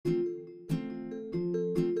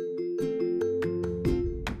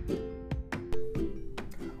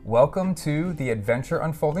Welcome to the Adventure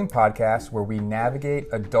Unfolding podcast where we navigate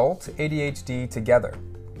adult ADHD together.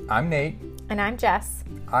 I'm Nate. And I'm Jess.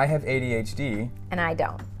 I have ADHD. And I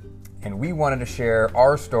don't. And we wanted to share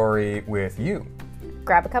our story with you.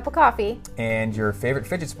 Grab a cup of coffee. And your favorite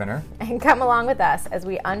fidget spinner. And come along with us as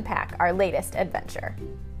we unpack our latest adventure.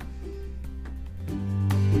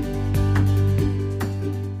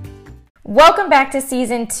 Welcome back to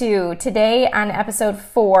Season 2. Today on Episode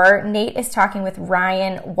 4, Nate is talking with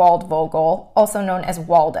Ryan Waldvogel, also known as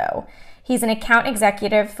Waldo. He's an account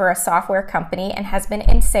executive for a software company and has been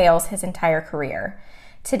in sales his entire career.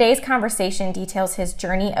 Today's conversation details his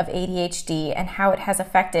journey of ADHD and how it has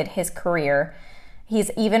affected his career.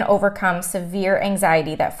 He's even overcome severe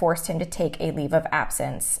anxiety that forced him to take a leave of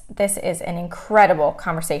absence. This is an incredible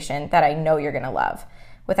conversation that I know you're going to love.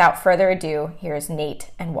 Without further ado, here's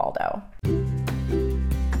Nate and Waldo.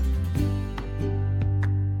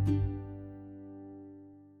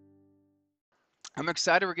 I'm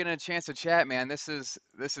excited we're getting a chance to chat, man. This is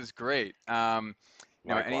great.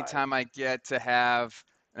 Anytime I get to have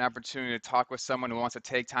an opportunity to talk with someone who wants to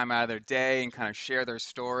take time out of their day and kind of share their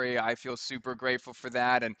story, I feel super grateful for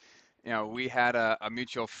that. And we had a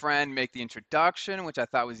mutual friend make the introduction, which I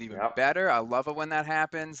thought was even better. I love it when that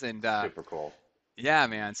happens. And super cool. Yeah,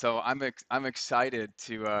 man. So I'm excited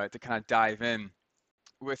to kind of dive in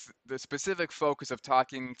with the specific focus of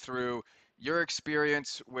talking through your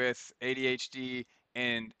experience with ADHD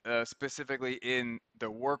and specifically in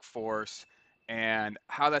the workforce and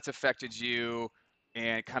how that's affected you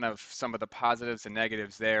and kind of some of the positives and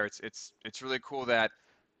negatives there. It's really cool that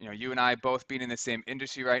you and I both being in the same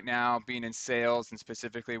industry right now, being in sales and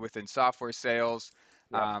specifically within software sales.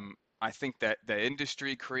 Yep. I think that the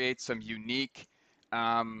industry creates some unique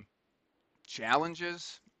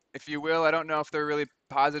challenges, if you will. I don't know if they're really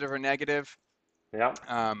positive or negative. Yeah.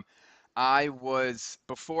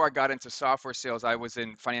 Before I got into software sales, I was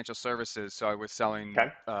in financial services. So I was selling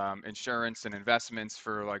insurance and investments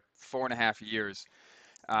for like 4.5 years.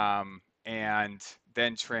 And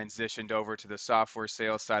then transitioned over to the software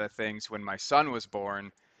sales side of things when my son was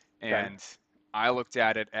born. And I looked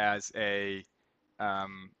at it as a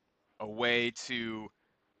way to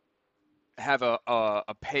have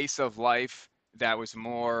a pace of life that was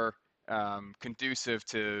more conducive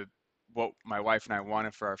to what my wife and I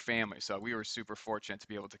wanted for our family. So we were super fortunate to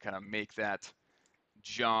be able to kind of make that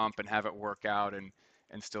jump and have it work out and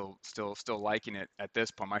still liking it at this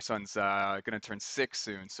point. My son's going to turn 6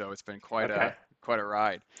 soon, so it's been quite a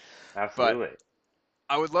ride. Absolutely. But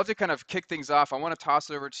I would love to kind of kick things off. I want to toss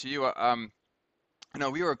it over to you.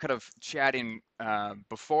 We were kind of chatting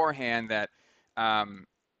beforehand that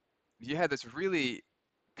you had this really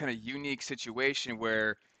kind of unique situation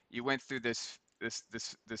where you went through this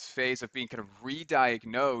phase of being kind of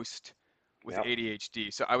re-diagnosed with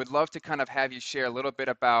ADHD. So I would love to kind of have you share a little bit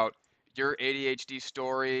about your ADHD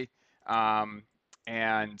story and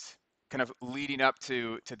kind of leading up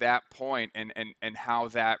to that point and how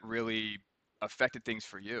that really affected things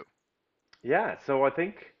for you. Yeah. So I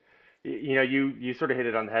think, you sort of hit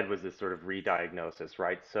it on the head, was this sort of re-diagnosis,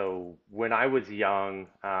 right? So when I was young,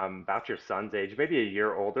 about your son's age, maybe a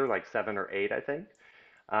year older, like 7 or 8, I think,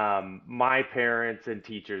 my parents and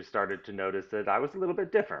teachers started to notice that I was a little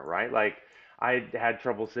bit different, right? Like I had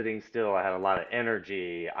trouble sitting still. I had a lot of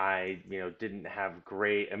energy. I, didn't have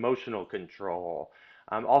great emotional control.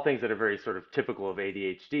 All things that are very sort of typical of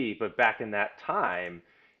ADHD. But back in that time,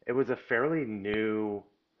 it was a fairly new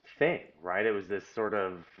thing, right? It was this sort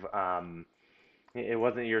of, it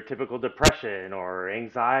wasn't your typical depression or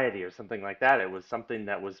anxiety or something like that. It was something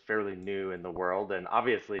that was fairly new in the world. And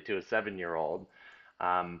obviously to a 7-year-old,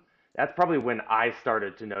 that's probably when I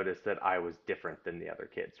started to notice that I was different than the other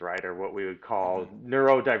kids, right? Or what we would call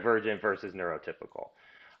neurodivergent versus neurotypical.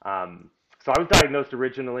 So I was diagnosed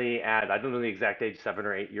originally at, I don't know the exact age, 7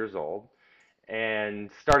 or 8 years old, and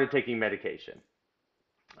started taking medication.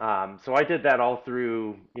 So I did that all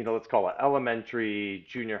through, let's call it elementary,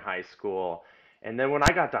 junior high school. And then when I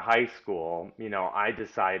got to high school, I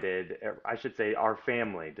decided, I should say our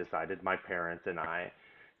family decided, my parents and I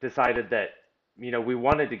decided that, we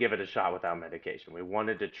wanted to give it a shot without medication. We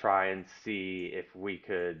wanted to try and see if we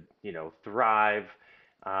could, thrive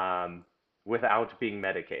without being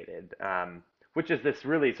medicated. Which is this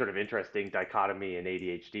really sort of interesting dichotomy in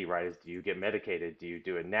ADHD, right? Is do you get medicated? Do you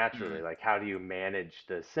do it naturally? Like, how do you manage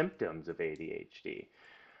the symptoms of ADHD?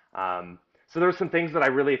 So there were some things that I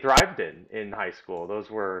really thrived in high school. Those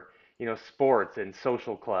were, sports and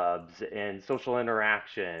social clubs and social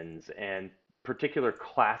interactions and particular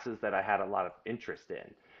classes that I had a lot of interest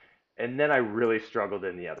in. And then I really struggled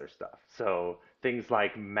in the other stuff. So things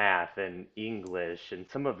like math and English and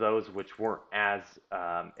some of those which weren't as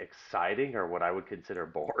exciting or what I would consider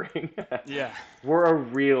boring Yeah. were a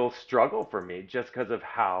real struggle for me just because of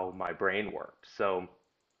how my brain worked. So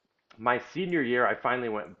my senior year, I finally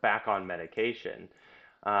went back on medication,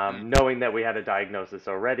 Mm, knowing that we had a diagnosis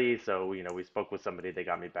already. So, we spoke with somebody, they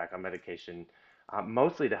got me back on medication,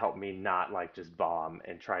 mostly to help me not like just bomb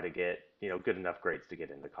and try to get, good enough grades to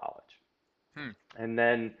get into college. hmm, And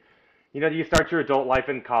then, you start your adult life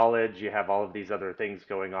in college, you have all of these other things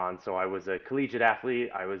going on. So I was a collegiate athlete.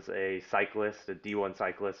 I was a cyclist, a D1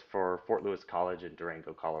 cyclist for Fort Lewis College in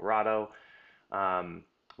Durango, Colorado, um,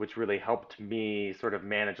 which really helped me sort of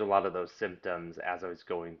manage a lot of those symptoms as I was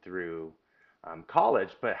going through college,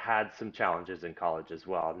 but had some challenges in college as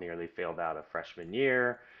well. Nearly failed out of freshman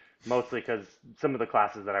year, mostly because some of the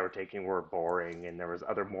classes that I were taking were boring and there was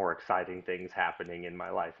other more exciting things happening in my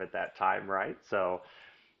life at that time, right? So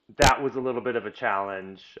that was a little bit of a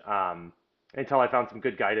challenge until I found some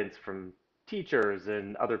good guidance from teachers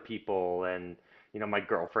and other people and my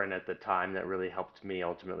girlfriend at the time that really helped me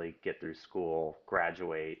ultimately get through school,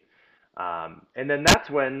 graduate. And then that's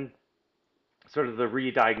when sort of the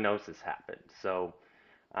re-diagnosis happened. So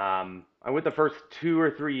I went the first 2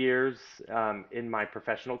 or 3 years in my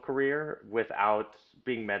professional career without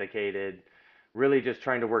being medicated, really just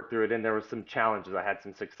trying to work through it. And there was some challenges. I had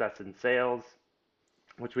some success in sales,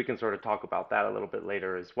 which we can sort of talk about that a little bit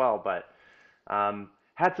later as well. But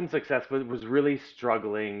had some success, but was really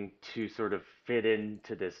struggling to sort of fit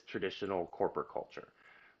into this traditional corporate culture,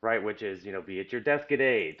 right? Which is, be at your desk at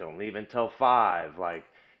 8, don't leave until 5, like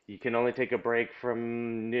you can only take a break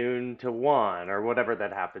from noon to 1 or whatever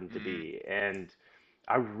that happened to mm, be. And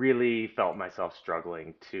I really felt myself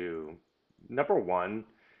struggling to, number one,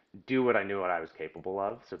 do what I knew what I was capable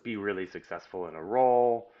of. So be really successful in a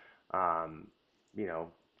role, um, you know,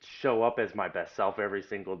 show up as my best self every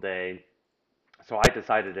single day. So I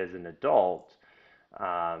decided as an adult,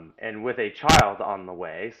 and with a child on the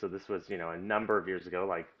way, so this was, a number of years ago,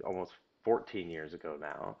 like almost 14 years ago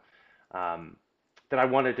now, that I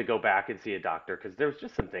wanted to go back and see a doctor because there was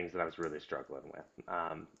just some things that I was really struggling with.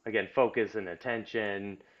 Again, focus and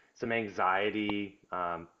attention, some anxiety.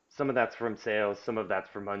 Some of that's from sales, some of that's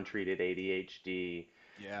from untreated ADHD,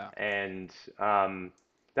 yeah. and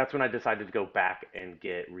that's when I decided to go back and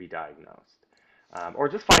get re-diagnosed, or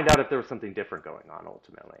just find out if there was something different going on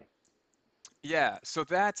ultimately. Yeah, so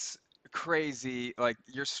that's crazy. Like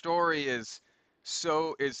your story is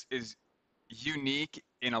is unique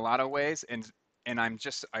in a lot of ways, and I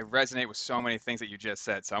resonate with so many things that you just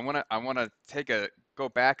said. So I wanna take a go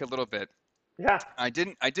back a little bit. Yeah. I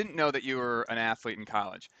didn't know that you were an athlete in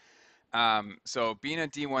college. So being a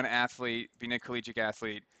D1 athlete, being a collegiate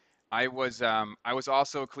athlete, I was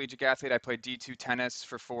also a collegiate athlete. I played D2 tennis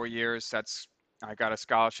for 4 years. I got a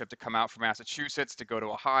scholarship to come out from Massachusetts to go to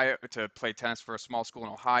Ohio to play tennis for a small school in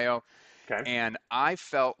Ohio. Okay. And I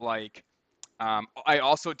felt like I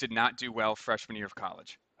also did not do well freshman year of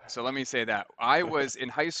college. So let me say that I was in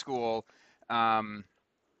high school, um,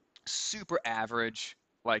 super average,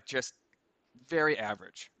 like just very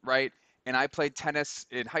average, right? And I played tennis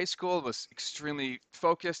in high school, was extremely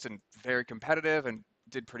focused and very competitive and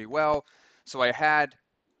did pretty well. So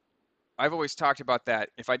I've always talked about that.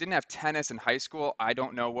 If I didn't have tennis in high school, I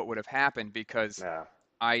don't know what would have happened because Yeah.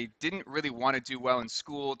 I didn't really want to do well in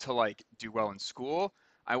school to like do well in school.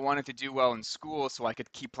 I wanted to do well in school so I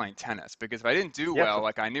could keep playing tennis because if I didn't do Yep. well,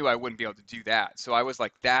 like I knew I wouldn't be able to do that. So I was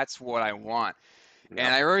like, that's what I want.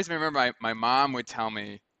 And Yep. I always remember my mom would tell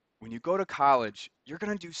me, when you go to college, you're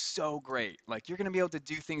gonna do so great. Like you're gonna be able to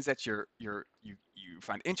do things that you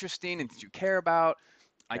find interesting and that you care about.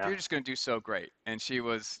 Like Yeah. you're just gonna do so great. And she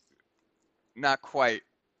was not quite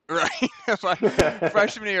right. My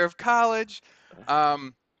freshman year of college,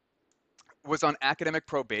 um, was on academic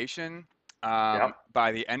probation Yep.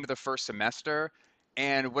 by the end of the first semester.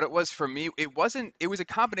 And what it was for me, it was a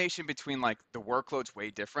combination between like the workload's way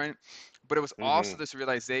different, but it was also Hmm. this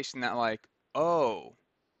realization that like, oh,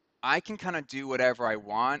 I can kind of do whatever I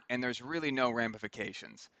want and there's really no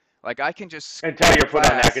ramifications. Like I can just Until skip you're put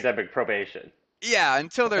on class, academic probation. yeah,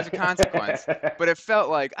 until there's a consequence. But it felt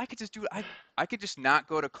like I could just do I could just not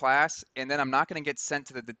go to class and then I'm not going to get sent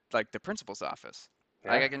to the principal's office.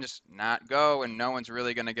 Like Yeah. I can just not go and no one's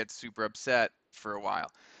really going to get super upset for a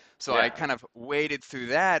while. So I Yeah. kind of waded through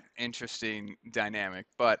that interesting dynamic.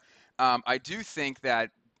 But I do think that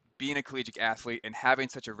being a collegiate athlete and having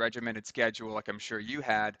such a regimented schedule, like I'm sure you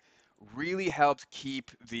had, really helped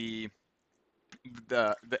keep the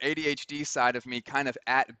ADHD side of me kind of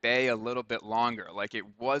at bay a little bit longer. Like it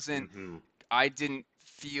wasn't Hmm. I didn't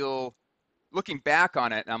feel, looking back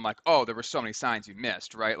on it, and I'm like, oh, there were so many signs you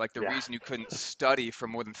missed, right? Like the Yeah. reason you couldn't study for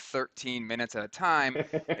more than 13 minutes at a time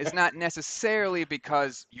is not necessarily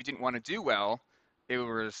because you didn't want to do well. It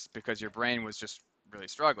was because your brain was just really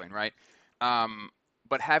struggling, right? Um,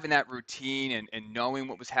 but having that routine and knowing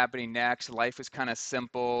what was happening next, life was kind of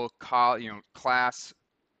simple. Class,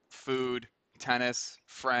 food, tennis,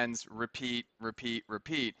 friends, repeat, repeat,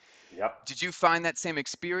 repeat. Yep. Did you find that same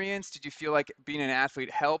experience? Did you feel like being an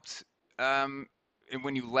athlete helped? And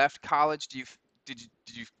when you left college, did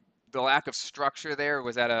you the lack of structure there,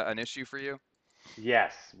 was that an issue for you?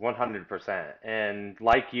 Yes, 100%. And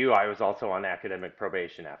like you, I was also on academic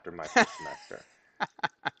probation after my first semester.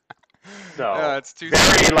 So It's too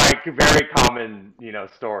soon. very common,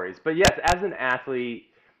 stories. But yes, as an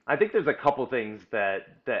athlete, I think there's a couple things that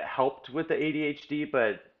helped with the ADHD,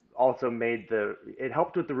 but also it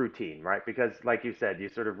helped with the routine, right? Because like you said, you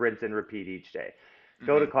sort of rinse and repeat each day.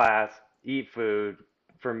 Go to Hmm. class, eat food.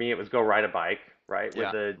 For me, it was go ride a bike, right?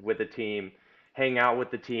 With Yeah. the team, hang out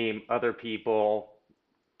with the team, other people,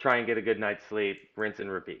 try and get a good night's sleep, rinse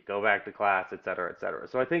and repeat. Go back to class, et cetera, et cetera.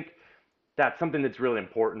 So I think that's something that's really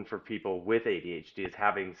important for people with ADHD is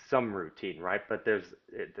having some routine, right? But there's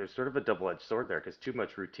sort of a double-edged sword there because too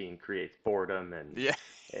much routine creates boredom Yeah.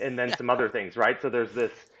 and then Yeah. some other things, right? So there's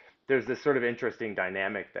this sort of interesting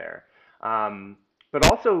dynamic there. Um, but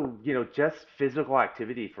also, just physical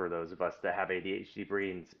activity for those of us that have ADHD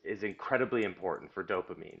brains is incredibly important for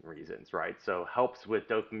dopamine reasons, right? So helps with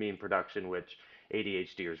dopamine production, which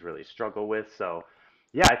ADHDers really struggle with. So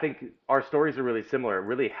yeah, I think our stories are really similar. It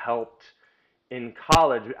really helped in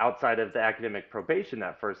college, outside of the academic probation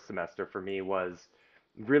that first semester for me, was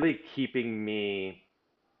really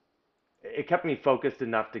it kept me focused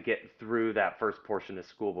enough to get through that first portion of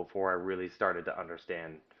school before I really started to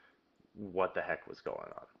understand what the heck was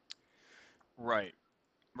going on. Right.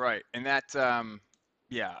 Right. And that,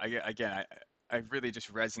 yeah, again, I really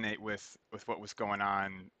just resonate with what was going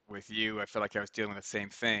on with you. I feel like I was dealing with the same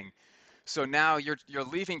thing. So now you're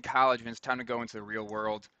leaving college and it's time to go into the real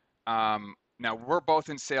world. Now we're both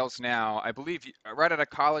in sales now. I believe right out of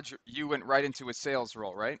college you went right into a sales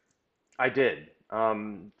role, right? I did.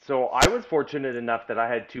 So I was fortunate enough that I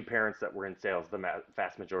had two parents that were in sales the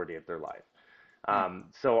vast majority of their life. Mm,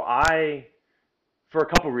 So I For a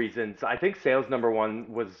couple reasons. I think sales number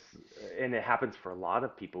one was, and it happens for a lot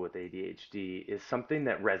of people with ADHD, is something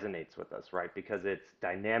that resonates with us, right? Because it's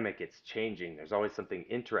dynamic, it's changing. There's always something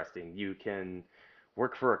interesting. You can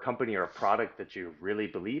work for a company or a product that you really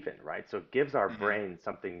believe in, right? So it gives our hmm. brain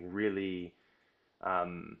something really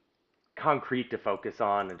um, concrete to focus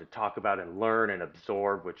on and to talk about and learn and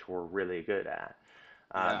absorb, which we're really good at.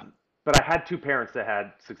 Yeah. But I had two parents that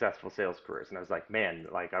had successful sales careers, and I was like, man,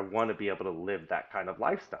 like I want to be able to live that kind of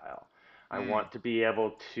lifestyle. I Mm, want to be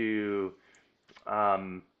able to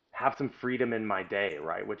have some freedom in my day,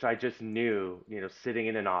 right? Which I just knew, sitting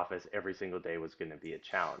in an office every single day was going to be a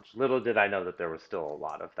challenge. Little did I know that there was still a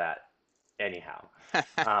lot of that anyhow.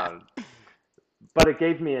 Um, but it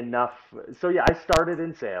gave me enough. So yeah, I started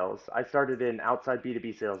in sales. I started in outside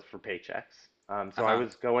B2B sales for paychecks. So I uh-huh.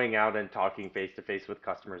 was going out and talking face to face with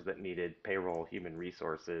customers that needed payroll, human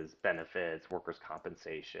resources, benefits, workers'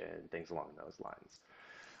 compensation, things along those lines.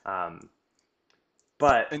 Um,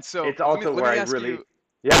 but And so it's let me also let where me I ask really, you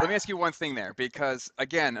yeah, let me ask you one thing there because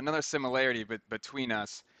again, another similarity between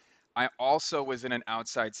us. I also was in an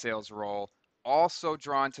outside sales role, also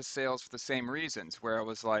drawn to sales for the same reasons, where I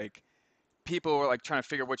was like, people were like trying to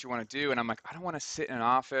figure out what you want to do, and I'm like, I don't want to sit in an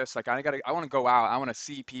office. Like I want to go out. I want to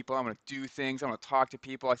see people. I want to do things. I want to talk to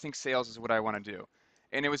people. I think sales is what I want to do.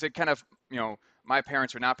 And it was a kind of, my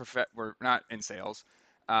parents were not in sales,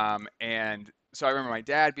 and so I remember my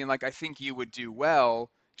dad being like, I think you would do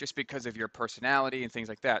well just because of your personality and things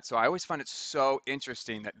like that. So I always find it so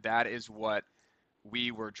interesting that that is what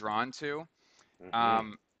we were drawn to. hmm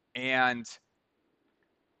Um, and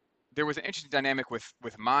there was an interesting dynamic with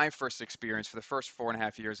my first experience for the first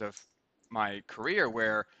 4.5 years of my career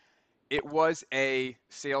where it was a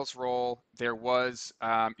sales role. There was,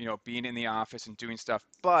 being in the office and doing stuff.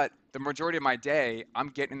 But the majority of my day, I'm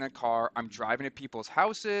getting in the car, I'm driving to people's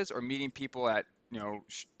houses or meeting people at,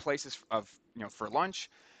 places for lunch.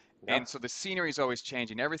 And yep, so the scenery is always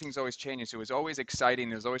changing. Everything's always changing. So it was always exciting.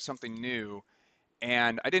 There's always something new.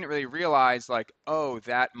 And I didn't really realize like, oh,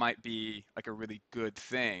 that might be like a really good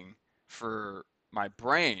thing for my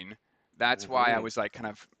brain. That's why I hmm was like kind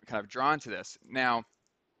of drawn to this. Now,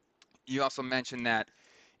 you also mentioned that,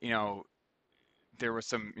 you know, there was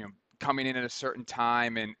some, coming in at a certain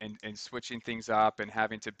time and switching things up and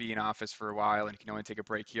having to be in office for a while and you can only take a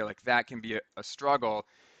break here. Like that can be a struggle.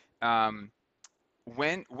 Um,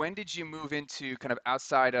 when did you move into kind of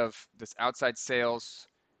outside of this outside sales,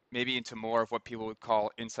 maybe into more of what people would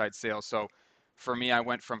call inside sales? So for me, I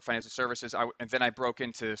went from financial services, and then I broke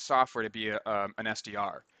into software to be an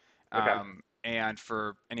SDR. Okay. And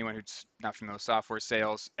for anyone who's not familiar with software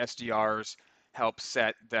sales, SDRs help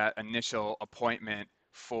set that initial appointment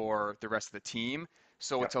for the rest of the team.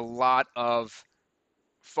 So Yep. it's a lot of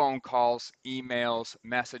phone calls, emails,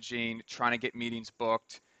 messaging, trying to get meetings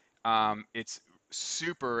booked. It's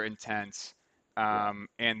super intense. Yeah.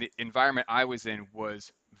 And the environment I was in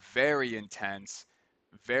was very intense,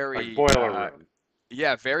 Like very, boiler room.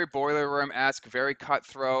 yeah, very boiler room-esque, very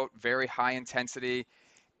cutthroat, very high intensity.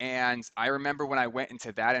 And I remember when I went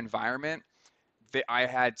into that environment, that I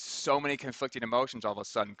had so many conflicting emotions all of a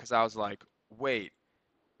sudden because I was like, wait,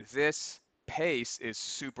 this pace is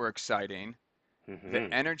super exciting. The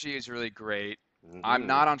Mm-hmm. energy is really great. I'm Mm-hmm.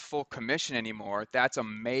 not on full commission anymore. That's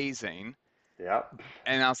amazing. Yep.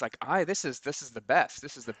 And I was like, this is the best.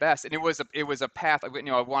 This is the best. And it was a path.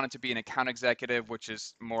 I wanted to be an account executive, which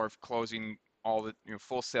is more of closing all the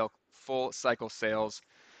full cycle sales,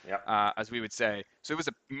 Yep. as we would say. So it was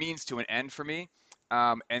a means to an end for me.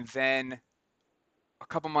 And then a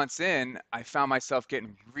couple months in, I found myself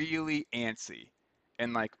getting really antsy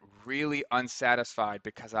and like really unsatisfied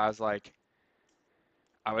because I was like,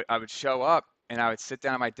 I would show up and I would sit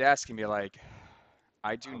down at my desk and be like,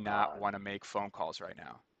 I do Oh not God. want to make phone calls right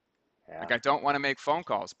now. Yeah. Like I don't want to make phone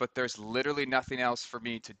calls, but there's literally nothing else for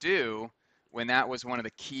me to do when that was one of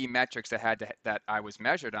the key metrics that I was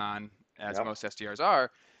measured on, as Yep. most SDRs are.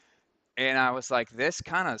 And I was like, this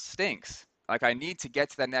kind of stinks. Like I need to get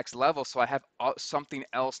to that next level so I have something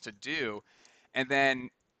else to do. And then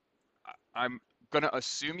I'm gonna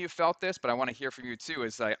assume you felt this, but I want to hear from you too.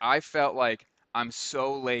 Is like I felt like I'm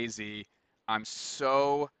so lazy, I'm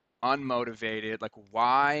so unmotivated. Like,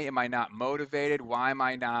 why am I not motivated? Why am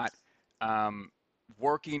I not um,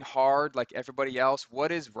 working hard like everybody else?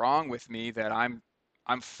 What is wrong with me that I'm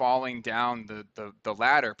falling down the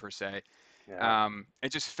ladder per se? Yeah.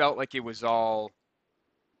 It just felt like it was all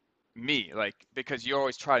me, like because you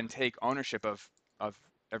always try and take ownership of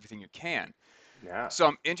everything you can. Yeah. So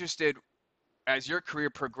I'm interested as your career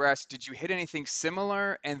progressed, did you hit anything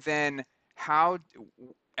similar? And then how,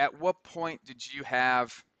 at what point did you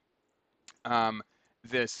have um,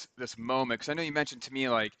 this moment? Because I know you mentioned to me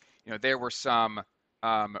like, there were some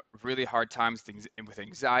really hard times things with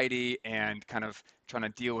anxiety and kind of trying to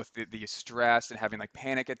deal with the stress and having like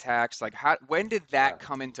panic attacks. Like when did Yeah. that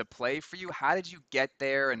come into play for you? How did you get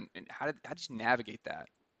there and how did you navigate that?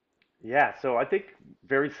 Yeah, so I think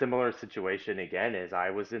very similar situation again is I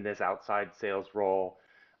was in this outside sales role.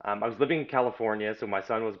 I was living in California, so my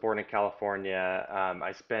son was born in California.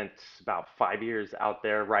 I spent about 5 years out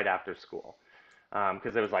there right after school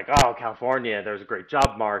because it was like, oh, California, there's a great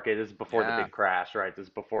job market. This is before the Yeah. big crash, right? This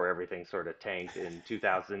is before everything sort of tanked in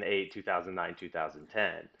 2008, 2009,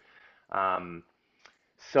 2010. Um,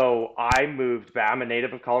 so I moved back. I'm a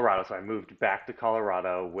native of Colorado, so I moved back to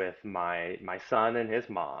Colorado with my son and his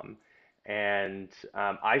mom, and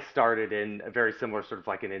I started in a very similar sort of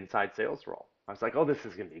like an inside sales role. I was like, oh, this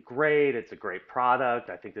is going to be great. It's a great product.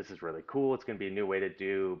 I think this is really cool. It's going to be a new way to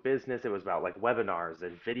do business. It was about like webinars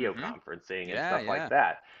and video Mm-hmm. conferencing and Yeah, stuff like yeah.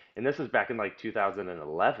 that. And this was back in like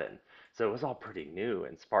 2011. So it was all pretty new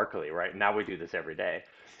and sparkly, right? Now we do this every day.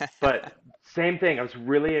 But same thing. I was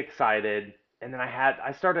really excited, and then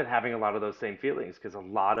I started having a lot of those same feelings because a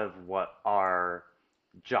lot of what our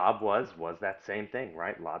job was that same thing,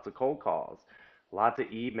 right? Lots of cold calls, lots of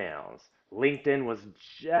emails. LinkedIn was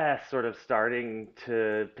just sort of starting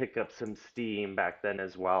to pick up some steam back then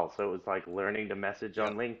as well. So it was like learning to message Yep.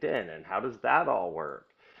 on LinkedIn and how does that all work?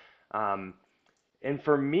 Um, and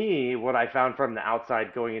for me, what I found from the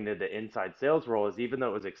outside going into the inside sales role is even though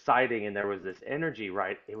it was exciting and there was this energy,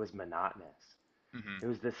 right, it was monotonous. Mm-hmm. It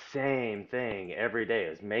was the same thing every day. It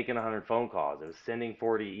was making 100 phone calls. It was sending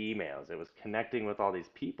 40 emails. It was connecting with all these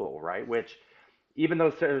people, right? Which, even though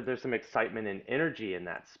there's some excitement and energy in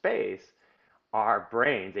that space, our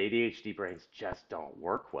brains, ADHD brains, just don't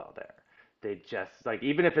work well there. They just like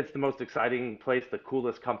even if it's the most exciting place, the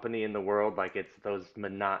coolest company in the world, like it's those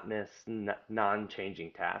monotonous,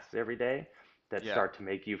 non-changing tasks every day that Yeah. start to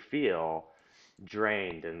make you feel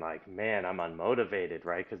drained and like, man, I'm unmotivated,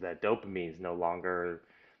 right? Because that dopamine's no longer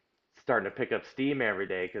starting to pick up steam every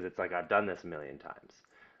day because it's like I've done this a million times.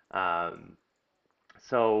 Um,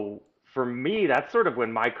 so for me, that's sort of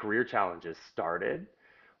when my career challenges started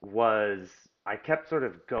was I kept sort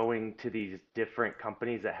of going to these different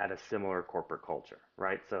companies that had a similar corporate culture,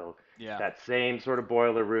 right? So Yeah. that same sort of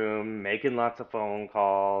boiler room, making lots of phone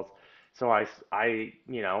calls. So I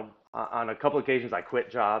On a couple occasions I quit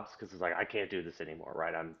jobs because it's like I can't do this anymore,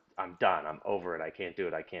 right? I'm done. I'm over it. I can't do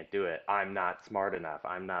it. I can't do it. I'm not smart enough.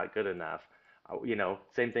 I'm not good enough.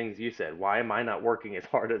 Same things you said. Why am I not working as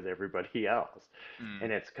hard as everybody else?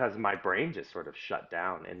 And Mm. it's because my brain just sort of shut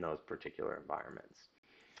down in those particular environments.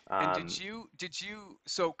 And Um,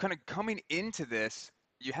 so kind of coming into this,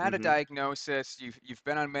 you had a mhm. diagnosis, you've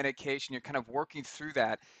been on medication, you're kind of working through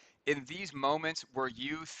that. In these moments, were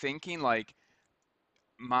you thinking like,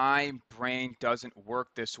 my brain doesn't work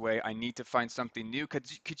this way. I need to find something new.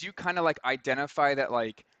 Could you kind of like identify that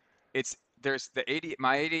like it's there's the AD,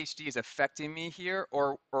 my ADHD is affecting me here,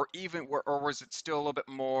 or was it still a little bit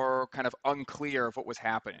more kind of unclear of what was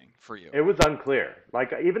happening for you? It was unclear.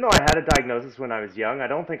 Like, even though I had a diagnosis when I was young, I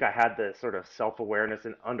don't think I had the sort of self-awareness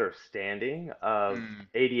and understanding of Mm,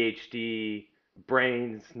 ADHD,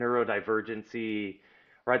 brains, neurodivergency,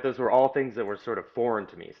 right? Those were all things that were sort of foreign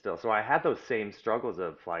to me still. So I had those same struggles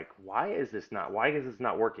of like, why is this not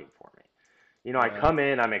working for me? I right. come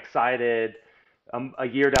in, I'm excited. A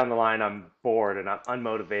year down the line, I'm bored and I'm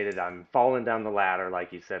unmotivated. I'm falling down the ladder,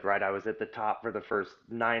 like you said, right? I was at the top for the first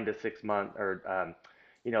 9 to 6 months, or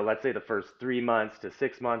let's say the first 3 months to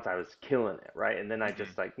 6 months, I was killing it, right? And then I Hmm.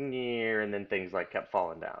 just like near, and then things like kept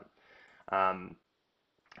falling down. Um,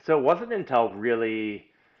 so it wasn't until really,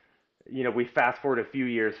 we fast forward a few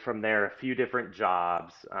years from there, a few different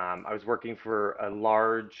jobs. I was working for a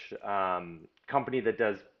large company that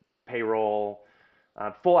does payroll,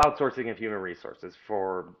 full outsourcing of human resources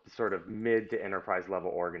for sort of mid to enterprise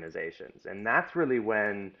level organizations. And that's really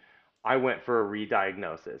when I went for a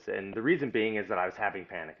re-diagnosis. And the reason being is that I was having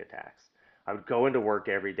panic attacks. I would go into work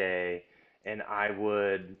every day and I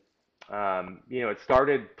would, it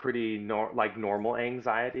started pretty like normal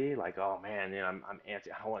anxiety, like, oh man, I'm antsy.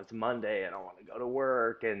 I don't want it's Monday. I don't want to go to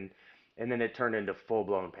work. And then it turned into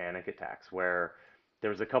full-blown panic attacks where there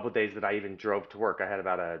was a couple of days that I even drove to work. I had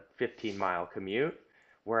about a 15-mile commute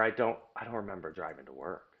where I don't remember driving to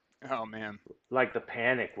work. Oh man. Like the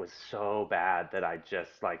panic was so bad that I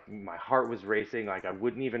just like my heart was racing, like I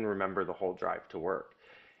wouldn't even remember the whole drive to work.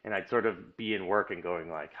 And I'd sort of be in work and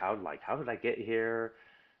going how did I get here?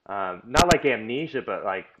 Not like amnesia, but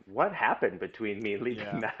like what happened between me leaving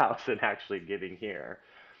Yeah. the house and actually getting here?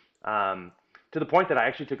 um, to the point that I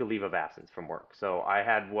actually took a leave of absence from work. So I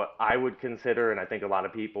had what I would consider, and I think a lot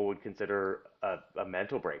of people would consider, a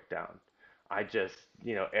mental breakdown. I just,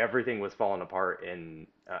 everything was falling apart in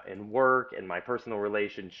work and my personal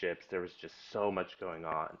relationships. There was just so much going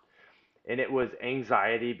on, and it was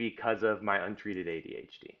anxiety because of my untreated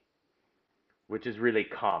ADHD, which is really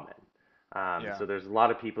common. Yeah. So there's a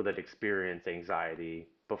lot of people that experience anxiety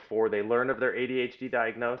before they learn of their ADHD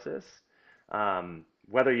diagnosis,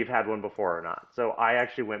 whether you've had one before or not. So I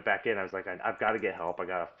actually went back in. I was like, I've got to get help. I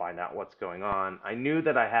got to find out what's going on. I knew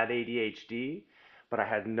that I had ADHD, but I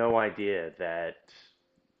had no idea that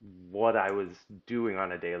what I was doing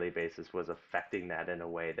on a daily basis was affecting that in a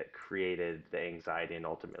way that created the anxiety and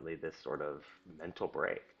ultimately this sort of mental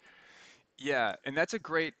break. Yeah, and that's a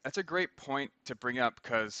great point to bring up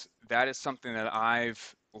because that is something that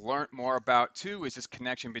I've learned more about too, is this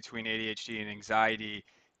connection between ADHD and anxiety.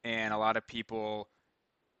 And a lot of people,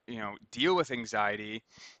 deal with anxiety,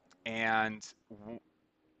 and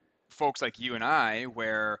folks like you and I,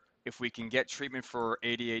 where if we can get treatment for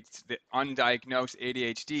ADHD, the undiagnosed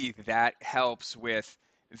ADHD, that helps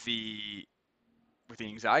the with the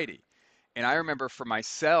anxiety. And I remember for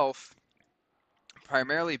myself,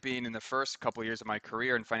 primarily being in the first couple of years of my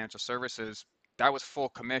career in financial services, that was full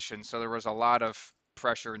commission, so there was a lot of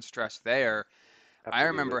pressure and stress there. I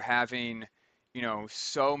remember Absolutely. having,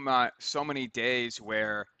 so many days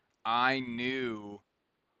where I knew,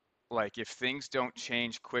 like, if things don't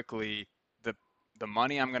change quickly, the the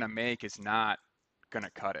money I'm gonna make is not gonna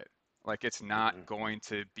cut it. Like, it's not Hmm. going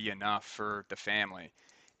to be enough for the family.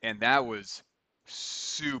 And that was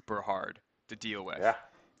super hard to deal with. Yeah.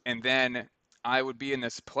 And then I would be in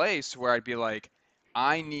this place where I'd be like,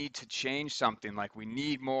 I need to change something. Like, we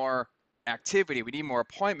need more activity, we need more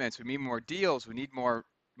appointments, we need more deals, we need more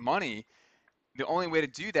money. The only way to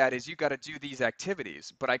do that is you got to do these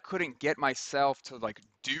activities, but I couldn't get myself to like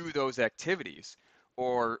do those activities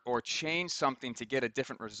or change something to get a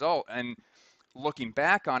different result. And looking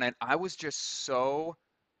back on it, I was just so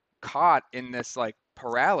caught in this like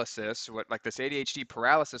paralysis, what like this ADHD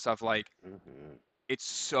paralysis of like, Hmm. it's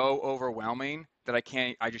so overwhelming that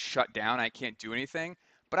I just shut down, I can't do anything.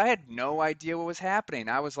 But I had no idea what was happening.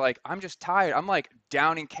 I was like, I'm just tired. I'm like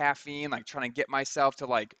downing caffeine, like trying to get myself to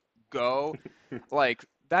like go. Like,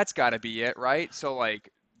 that's got to be it, right? So like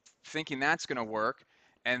thinking that's going to work,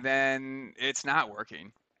 and then it's not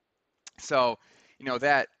working. So,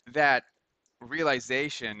 that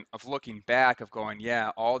realization of looking back of going,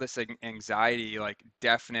 yeah, all this anxiety like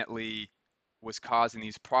definitely was causing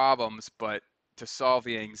these problems, but to solve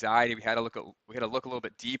the anxiety, we had to look a little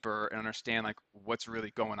bit deeper and understand like what's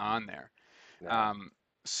really going on there. Yeah.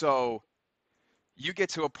 So you get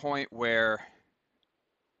to a point where,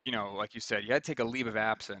 like you said, you had to take a leave of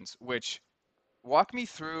absence, which walk me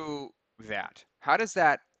through that. How does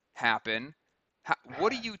that happen?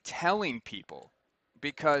 What are you telling people?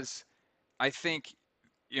 Because I think,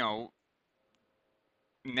 you know,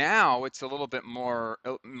 now it's a little bit more,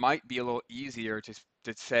 it might be a little easier to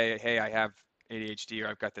say, hey, I have ADHD or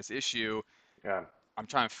I've got this issue. Yeah. I'm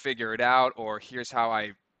trying to figure it out, or here's how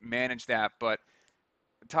I manage that. But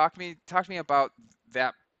talk to me about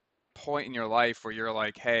that point in your life where you're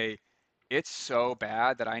like, hey, it's so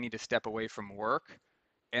bad that I need to step away from work.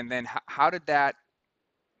 And then how did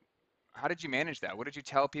you manage that? What did you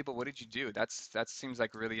tell people? What did you do? That seems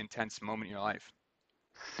like a really intense moment in your life.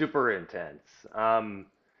 Super intense.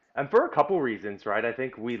 And for a couple reasons, right? I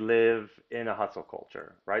think we live in a hustle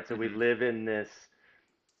culture, right? So we Hmm. live in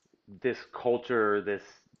this culture, this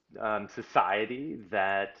society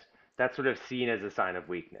that's sort of seen as a sign of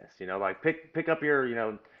weakness. Like pick up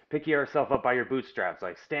your, pick yourself up by your bootstraps,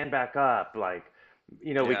 like stand back up, like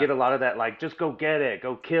we Yeah, get a lot of that, like just go get it,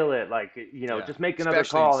 go kill it, like yeah. just make another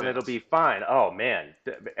Especially in call and it'll be sales. fine. Oh man,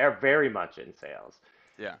 very much in sales.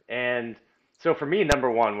 Yeah. And so for me, number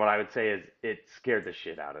one, what I would say is it scared the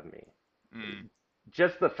shit out of me. Mm.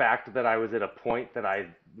 Just the fact that I was at a point that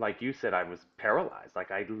like you said, I was paralyzed.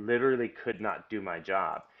 Like I literally could not do my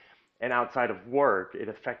job. And outside of work, it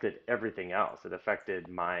affected everything else. It affected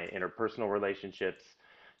my interpersonal relationships.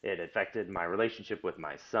 It affected my relationship with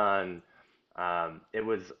my son. It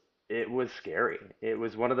was scary. It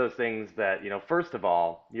was one of those things that, first of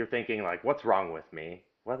all, you're thinking like, what's wrong with me?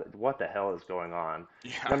 What the hell is going on?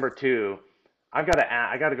 Yeah. Number two, I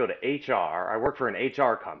got to go to HR. I work for an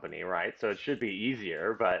HR company, right? So it should be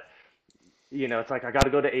easier, but it's like I got to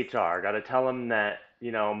go to HR. I got to tell them that,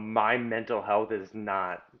 my mental health is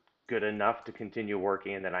not good enough to continue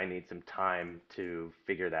working and that I need some time to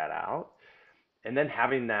figure that out. And then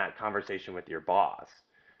having that conversation with your boss,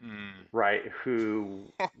 Mm. right,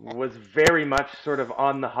 who was very much sort of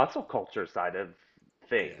on the hustle culture side of Yeah.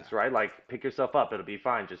 things, right? Like pick yourself up, it'll be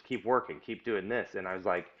fine. Just keep working, keep doing this. And I was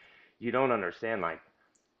like, you don't understand, like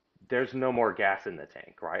there's no more gas in the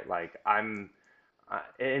tank, right? Like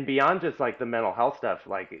and beyond just like the mental health stuff,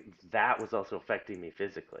 like that was also affecting me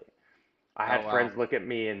physically. I Oh had wow. friends look at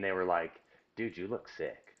me and they were like, dude, you look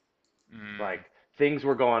sick. Mm. Like things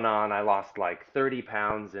were going on. I lost like 30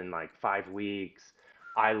 pounds in like 5 weeks.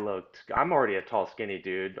 I'm already a tall, skinny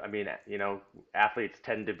dude. I mean, athletes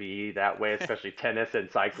tend to be that way, especially tennis and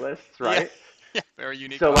cyclists, Yeah. right? Yeah. Very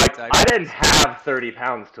unique So body like type. I didn't have 30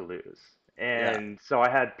 pounds to lose. Yeah. And so I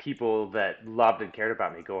had people that loved and cared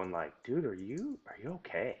about me going like, dude, are you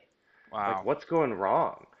okay? Like Wow. what's going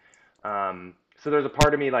wrong? So there's a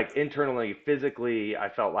part of me like internally, physically, I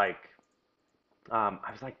felt like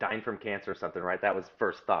I was like dying from cancer or something, right? That was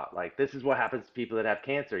first thought. Like this is what happens to people that have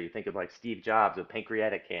cancer. You think of like Steve Jobs with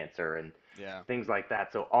pancreatic cancer and Yeah. things like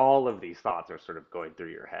that. So all of these thoughts are sort of going through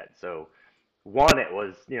your head. So one, it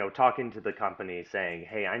was, talking to the company saying,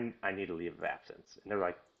 hey, I need a leave of absence. And they're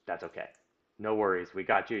like, that's okay. No worries. We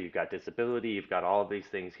got you. You've got disability. You've got all of these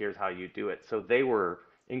things. Here's how you do it. So they were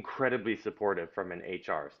incredibly supportive from an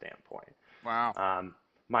HR standpoint. Wow. Um,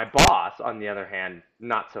 my boss, on the other hand,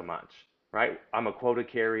 not so much, right? I'm a quota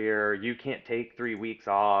carrier. You can't take 3 weeks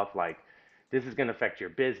off. Like, this is going to affect your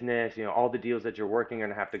business. All the deals that you're working are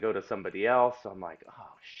going to have to go to somebody else. So I'm like,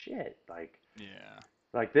 oh, shit. Yeah.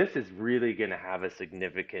 Like this is really going to have a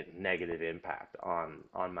significant negative impact on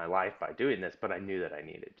my life by doing this, but I knew that I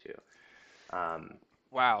needed to.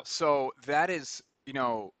 Wow. So that is,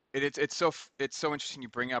 it's so interesting you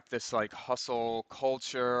bring up this like hustle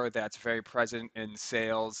culture that's very present in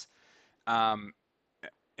sales. Um,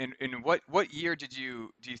 in what year do you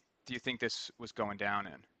think this was going down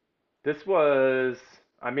in? This was,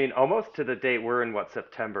 I mean, almost to the date. We're in what,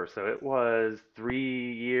 September, so it was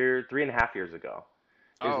 3 years, 3.5 years ago,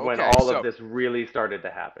 is Oh, when okay. all of So, this really started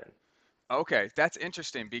to happen. okay, that's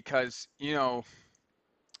interesting because,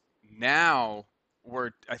 now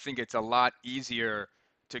I think it's a lot easier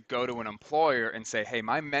to go to an employer and say, hey,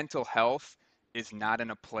 my mental health is not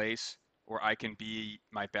in a place where I can be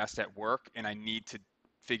my best at work and I need to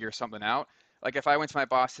figure something out. Like if I went to my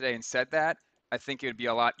boss today and said that, I think it would be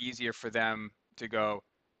a lot easier for them to go,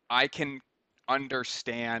 I can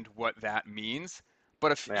understand what that means.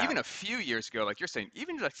 But if Yeah, even a few years ago, like you're saying,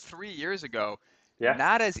 even like 3 years ago, yeah,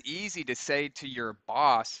 not as easy to say to your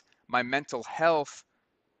boss, my mental health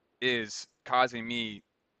is causing me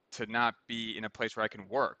to not be in a place where I can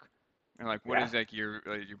work. And like, what Yeah. is like you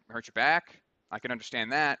hurt your back? I can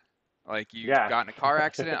understand that. Like you Yeah. got in a car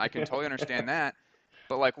accident, I can totally understand that.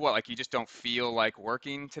 But like what? Like you just don't feel like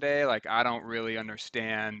working today? Like I don't really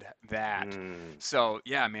understand that. Mm, So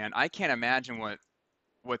yeah, man, I can't imagine what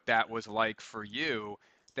that was like for you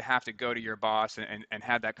to have to go to your boss and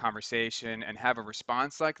have that conversation and have a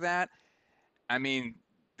response like that. I mean,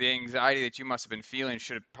 the anxiety that you must have been feeling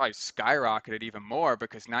should have probably skyrocketed even more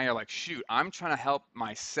because now you're like, shoot, I'm trying to help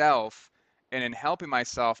myself. And in helping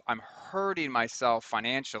myself, I'm hurting myself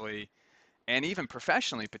financially and even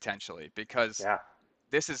professionally potentially because yeah.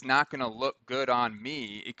 this is not going to look good on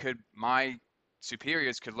me. My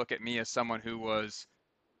superiors could look at me as someone who was,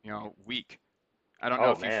 weak. I don't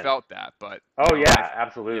know Oh if you man. felt that, but, Oh I, yeah,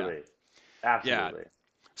 yeah, absolutely. yeah. Absolutely.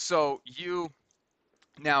 So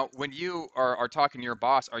now when you are talking to your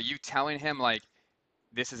boss, are you telling him like,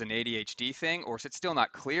 this is an ADHD thing, or is it still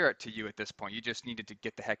not clear to you at this point? You just needed to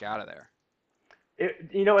get the heck out of there.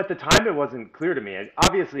 At the time, it wasn't clear to me.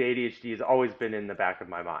 Obviously, ADHD has always been in the back of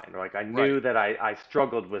my mind. Like, I Right. knew that I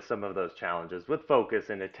struggled with some of those challenges with focus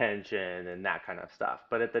and attention and that kind of stuff.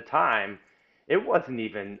 But at the time, it wasn't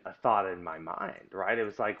even a thought in my mind, right? It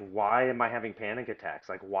was like, why am I having panic attacks?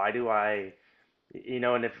 Like, why do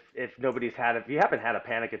and if you haven't had a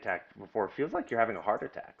panic attack before, it feels like you're having a heart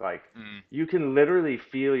attack. Like, Mm, you can literally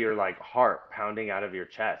feel your like heart pounding out of your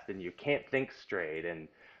chest and you can't think straight, and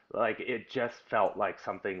like it just felt like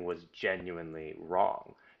something was genuinely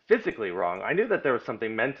wrong. Physically wrong. I knew that there was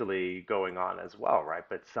something mentally going on as well, right?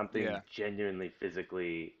 But something yeah. genuinely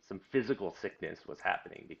physically, some physical sickness was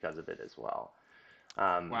happening because of it as well.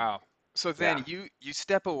 Um, Wow. So then yeah. you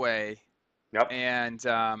step away, Yep. and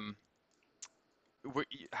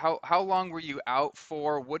how long were you out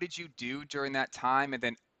for? What did you do during that time? And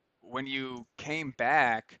then when you came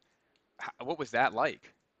back, what was that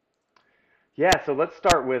like? Yeah, so let's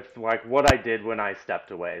start with like what I did when I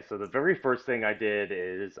stepped away. So the very first thing I did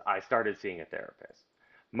is I started seeing a therapist.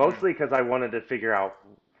 Mm. Mostly because I wanted to figure out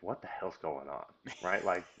what the hell's going on, right?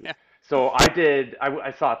 Like, Yeah. so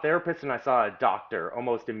I saw a therapist and I saw a doctor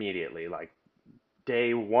almost immediately, like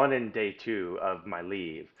day one and day two of my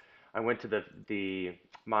leave. I went to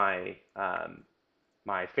my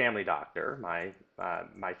my family doctor,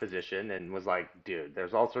 my physician, and was like, "Dude,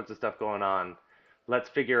 there's all sorts of stuff going on. Let's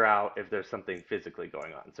figure out if there's something physically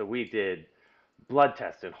going on." So we did blood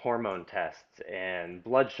tests and hormone tests and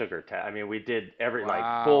blood sugar test. I mean, we did every like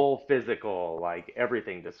Wow. full physical, like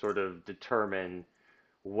everything to sort of determine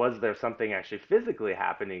was there something actually physically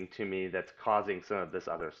happening to me that's causing some of this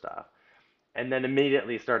other stuff. And then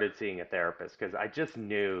immediately started seeing a therapist because I just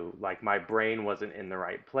knew like my brain wasn't in the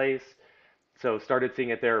right place. So started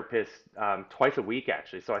seeing a therapist twice a week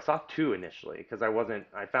actually. So I saw two initially because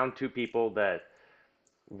I found two people that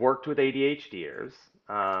worked with ADHDers.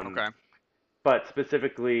 Um, Okay. but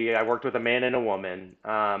specifically, I worked with a man and a woman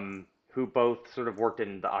who both sort of worked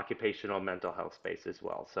in the occupational mental health space as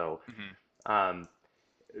well. So Hmm. um,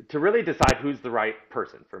 to really decide who's the right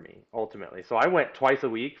person for me ultimately. So I went twice a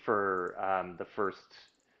week for the first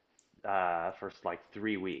like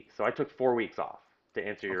 3 weeks. So I took 4 weeks off to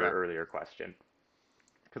answer your Okay. earlier question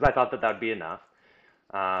because I thought that that'd be enough.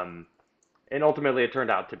 Um, and ultimately it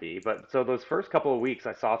turned out to be. But so those first couple of weeks,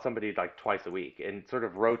 I saw somebody like twice a week and sort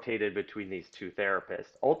of rotated between these two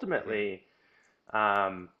therapists. Hmm. Ultimately,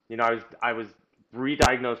 I was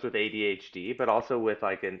re-diagnosed with ADHD, but also with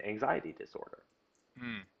like an anxiety disorder,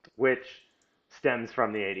 Hmm. which stems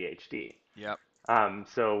from the ADHD. Yep.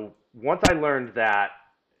 So once I learned that,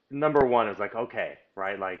 number one is like, okay,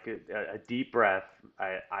 right, like a deep breath.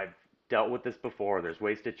 I've dealt with this before. There's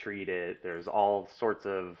ways to treat it. There's all sorts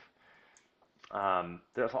of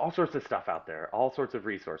stuff out there, all sorts of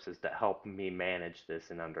resources that help me manage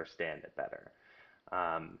this and understand it better.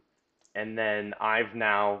 Um, and then I've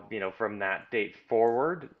now, from that date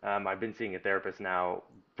forward, I've been seeing a therapist now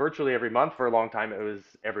virtually every month. For a long time, it was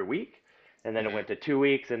every week. And then it Hmm. went to 2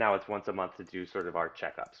 weeks, and now it's once a month to do sort of our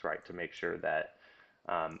checkups, right? To make sure that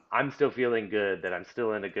I'm still feeling good, that I'm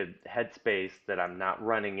still in a good headspace, that I'm not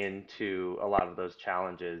running into a lot of those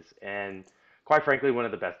challenges. And quite frankly, one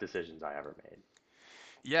of the best decisions I ever made.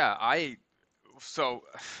 Yeah. So,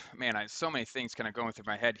 man, so many things kind of going through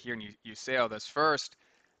my head here, and you say all this. First,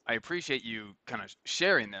 I appreciate you kind of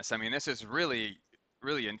sharing this. I mean, this is really,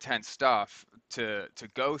 really intense stuff to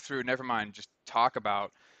go through. Never mind just talk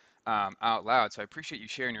about out loud. So I appreciate you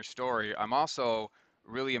sharing your story. I'm also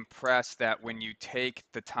really impressed that when you take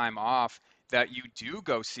the time off, that you do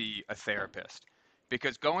go see a therapist,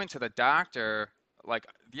 because going to the doctor, like,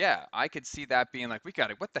 yeah, I could see that being like, we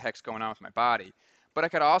got it, what the heck's going on with my body? But I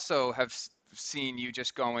could also have seen you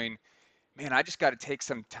just going, man, I just got to take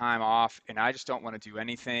some time off and I just don't want to do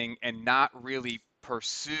anything and not really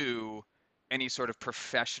pursue any sort of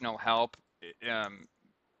professional help um,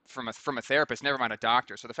 from a therapist, never mind a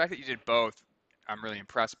doctor. So the fact that you did both, I'm really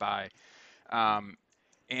impressed by. Um,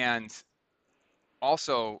 and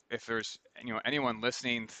also, if there's anyone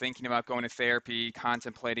listening, thinking about going to therapy,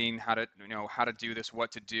 contemplating how to how to do this,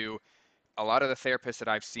 what to do, a lot of the therapists that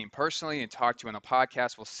I've seen personally and talked to on the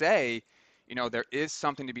podcast will say, there is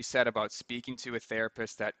something to be said about speaking to a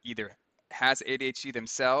therapist that either has ADHD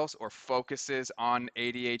themselves or focuses on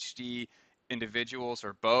ADHD individuals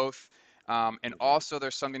or both. And Hmm. also,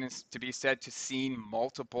 there's something to be said to seeing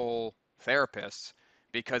multiple therapists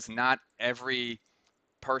because not every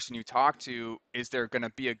person you talk to is there going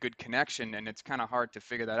to be a good connection, and it's kind of hard to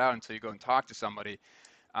figure that out until you go and talk to somebody.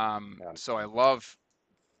 Yeah. So I love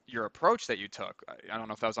your approach that you took. I don't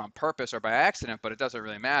know if that was on purpose or by accident, but it doesn't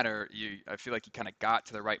really matter. I feel like you kind of got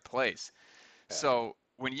to the right place. Yeah. So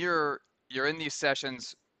when you're in these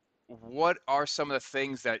sessions, what are some of the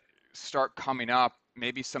things that start coming up?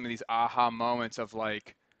 Maybe some of these aha moments of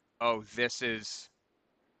like, oh, this is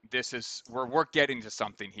we're getting to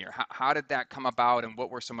something here. How did that come about, and what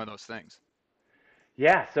were some of those things?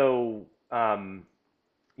 Yeah. So,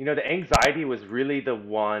 the anxiety was really the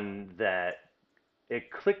one that it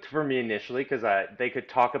clicked for me initially because they could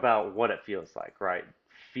talk about what it feels like, right?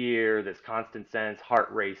 Fear, this constant sense, heart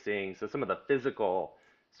racing. So some of the physical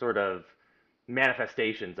sort of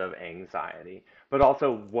manifestations of anxiety, but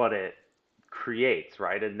also what it creates,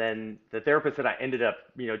 right? And then the therapist that I ended up,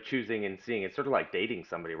 choosing and seeing, it's sort of like dating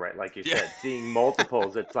somebody, right? Like you Yeah. said, seeing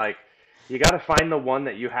multiples. It's like you got to find the one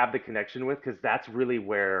that you have the connection with because that's really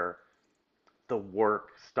where the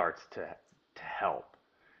work starts to help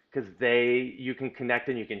because you can connect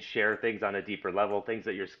and you can share things on a deeper level, things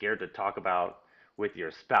that you're scared to talk about with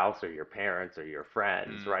your spouse or your parents or your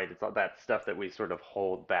friends, Mm, right? It's all that stuff that we sort of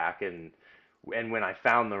hold back. And when I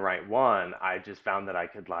found the right one, I just found that I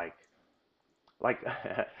could like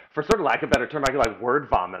for sort of lack of a better term, I could like word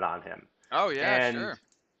vomit on him, oh yeah, and sure.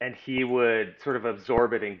 he would sort of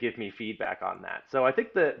absorb it and give me feedback on that. So I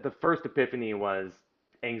think the first epiphany was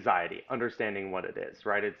anxiety, understanding what it is,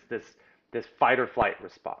 right? It's this fight or flight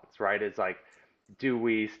response, right? It's like, do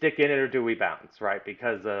we stick in it or do we bounce, right?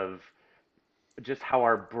 Because of just how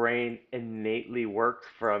our brain innately works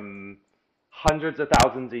from hundreds of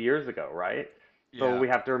thousands of years ago, right? But what Yeah. we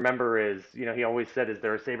have to remember is, he always said, is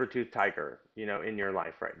there a saber-toothed tiger, in your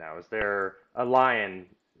life right now? Is there a lion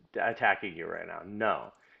attacking you right now?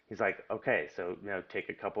 No. He's like, okay, so, take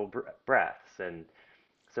a couple breaths. And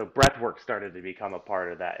so breath work started to become a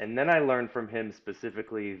part of that. And then I learned from him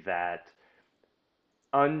specifically that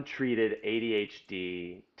untreated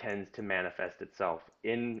ADHD tends to manifest itself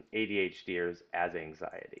in ADHDers as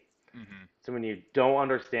anxiety. Hmm. So when you don't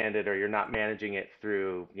understand it or you're not managing it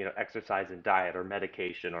through, exercise and diet or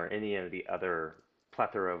medication or any of the other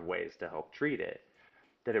plethora of ways to help treat it,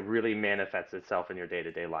 that it really manifests itself in your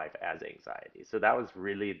day-to-day life as anxiety. So that was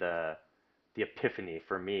really the epiphany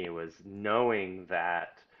for me, was knowing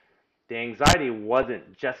that the anxiety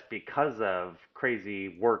wasn't just because of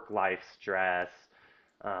crazy work life stress,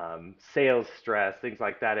 sales stress, things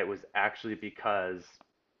like that. It was actually because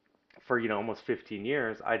for almost 15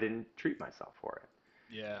 years I didn't treat myself for it.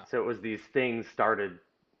 Yeah. So it was these things started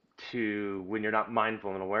to, when you're not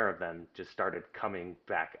mindful and aware of them, just started coming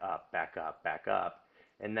back up, back up, back up.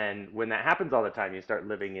 And then when that happens all the time, you start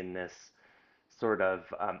living in this sort of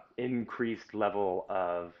increased level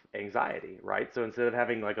of anxiety, right? So instead of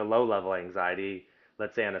having like a low level anxiety,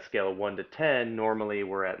 let's say on a scale of 1 to 10, normally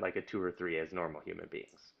we're at like a 2 or 3 as normal human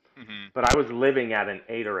beings. Hmm. But I was living at an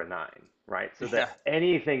 8 or a 9, right? So Yeah. that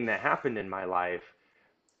anything that happened in my life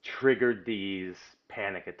triggered these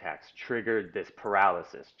panic attacks, triggered this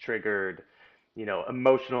paralysis, triggered,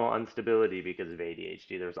 emotional instability because of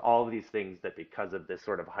ADHD. There's all of these things that, because of this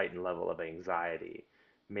sort of heightened level of anxiety,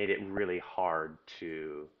 made it really hard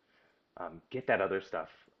to get that other stuff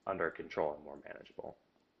under control and more manageable.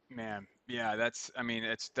 Man, yeah, I mean,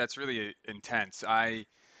 that's really intense.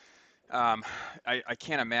 Um, I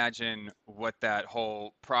can't imagine what that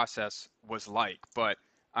whole process was like, but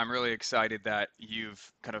I'm really excited that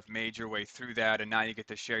you've kind of made your way through that and now you get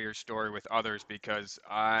to share your story with others because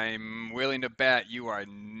I'm willing to bet you are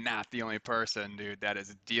not the only person, dude, that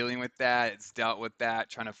is dealing with that. It's dealt with that,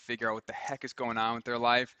 trying to figure out what the heck is going on with their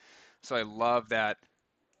life. So I love that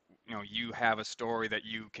you have a story that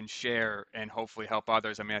you can share and hopefully help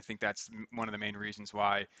others. I mean, I think that's one of the main reasons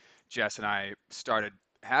why Jess and I started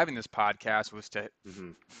having this podcast was to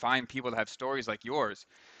Hmm. find people that have stories like yours.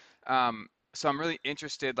 So I'm really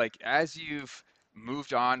interested, like, as you've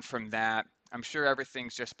moved on from that, I'm sure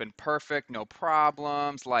everything's just been perfect, no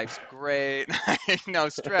problems, life's great, no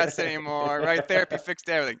stress anymore, right? Therapy fixed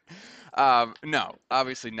everything. No,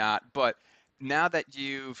 obviously not. But now that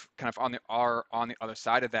you've kind of are on the other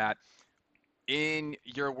side of that, in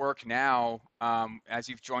your work now, as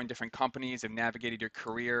you've joined different companies and navigated your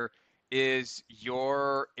career, is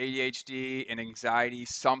your ADHD and anxiety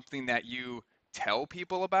something that you tell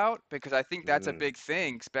people about? Because I think that's a Mm. big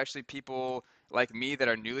thing, especially people like me that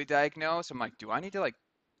are newly diagnosed. I'm like, do I need to like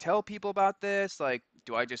tell people about this? Like,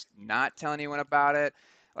 do I just not tell anyone about it?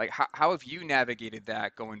 Like, how have you navigated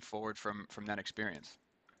that going forward from that experience?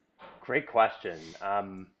 Great question.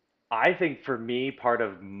 I think for me, part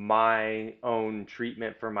of my own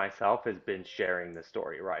treatment for myself has been sharing the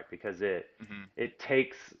story, right? Because Hmm. it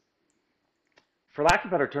takes, for lack of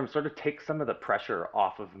a better term, sort of takes some of the pressure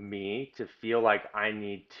off of me to feel like I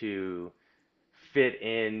need to fit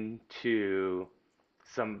into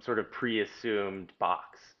some sort of pre-assumed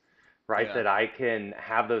box, right? Yeah. That I can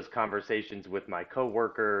have those conversations with my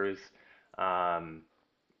coworkers, um,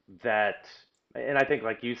 that, and I think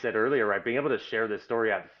like you said earlier, right, being able to share this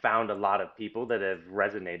story, I've found a lot of people that have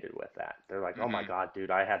resonated with that. They're like, "Oh my Hmm. God,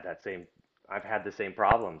 dude, I've had the same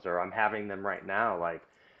problems, or I'm having them right now. Like,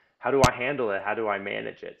 how do I handle it? How do I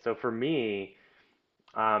manage it?" So for me,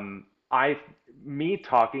 I me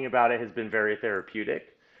talking about it has been very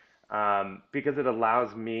therapeutic, because it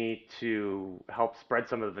allows me to help spread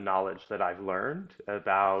some of the knowledge that I've learned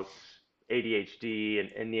about ADHD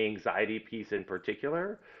and the anxiety piece in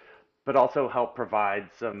particular, but also help provide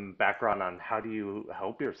some background on how do you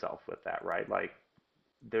help yourself with that, right? Like,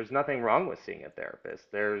 there's nothing wrong with seeing a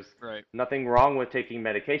therapist. There's Right. nothing wrong with taking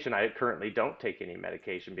medication. I currently don't take any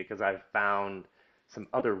medication because I've found some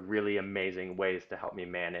other really amazing ways to help me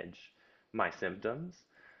manage my symptoms.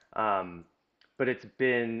 Um, but it's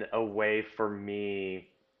been a way for me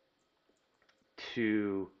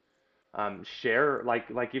to, share,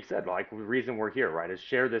 like you've said, like the reason we're here, right, is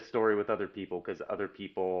share this story with other people because other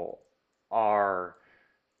people are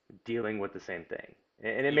dealing with the same thing.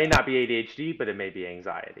 And it may Yeah. not be ADHD, but it may be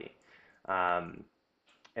anxiety. Um,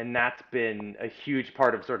 and that's been a huge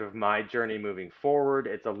part of sort of my journey moving forward.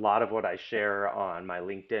 It's a lot of what I share on my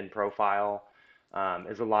LinkedIn profile,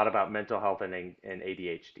 is a lot about mental health and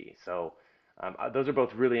ADHD. So those are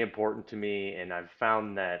both really important to me, and I've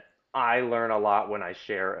found that I learn a lot when I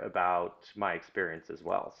share about my experience as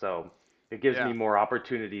well. So it gives me Yeah. more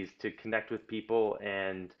opportunities to connect with people,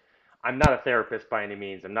 and I'm not a therapist by any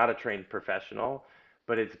means. I'm not a trained professional,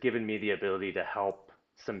 but it's given me the ability to help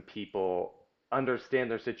some people understand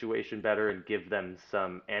their situation better and give them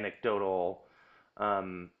some anecdotal,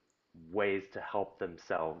 um, ways to help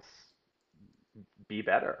themselves be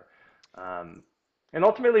better. Um, and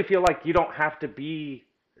ultimately feel like you don't have to be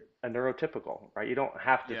a neurotypical, right? You don't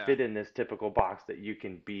have to Yeah. fit in this typical box, that you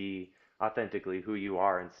can be authentically who you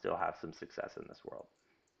are and still have some success in this world.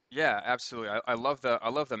 Yeah, absolutely. I love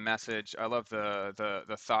the message. I love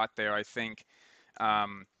the thought there. I think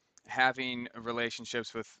um, having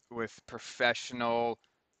relationships with professional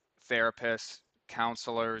therapists,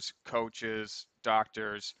 counselors, coaches,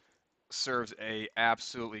 doctors serves a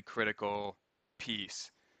absolutely critical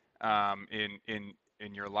piece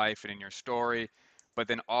in your life and in your story. But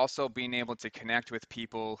then also being able to connect with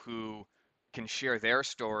people who can share their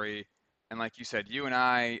story. And like you said, you and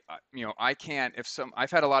I can't. If some,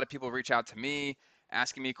 I've had a lot of people reach out to me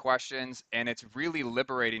asking me questions, and it's really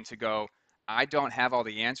liberating to go, I don't have all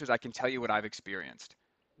the answers. I can tell you what I've experienced.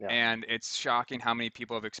 Yeah. And it's shocking how many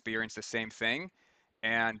people have experienced the same thing.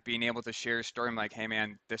 And being able to share a story, I'm like, hey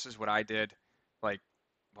man, this is what I did. Like,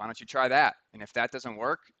 why don't you try that? And if that doesn't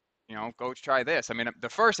work, go try this. I mean, the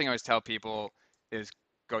first thing I always tell people is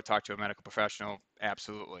go talk to a medical professional,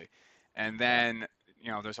 absolutely. And Yeah. then,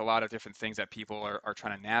 there's a lot of different things that people are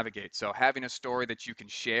trying to navigate. So having a story that you can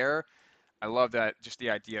share, I love that, just the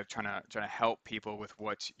idea of trying to help people with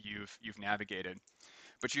what you've navigated.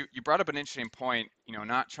 But you brought up an interesting point,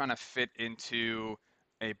 not trying to fit into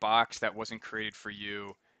a box that wasn't created for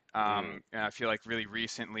you. Mm. And I feel like really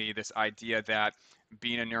recently, this idea that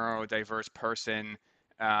being a neurodiverse person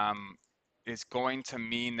um, is going to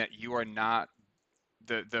mean that you are not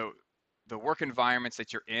the work environments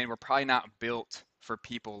that you're in were probably not built for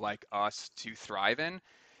people like us to thrive in.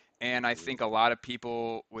 And I Hmm. think a lot of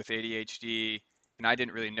people with ADHD, and I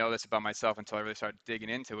didn't really know this about myself until I really started digging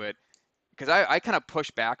into it, because I kind of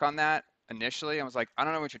pushed back on that initially. I was like, I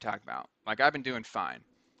don't know what you're talking about. Like, I've been doing fine.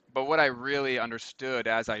 But what I really understood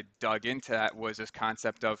as I dug into that was this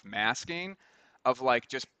concept of masking. of like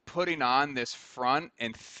just putting on this front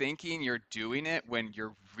and thinking you're doing it when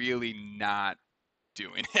you're really not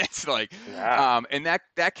doing it. Like, Yeah. and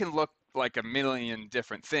that can look like a million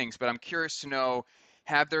different things. But I'm curious to know,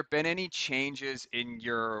 have there been any changes in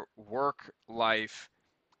your work life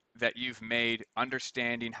that you've made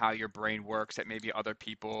understanding how your brain works that maybe other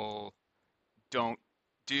people don't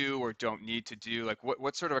do or don't need to do? Like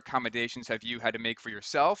what sort of accommodations have you had to make for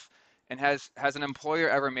yourself? And has an employer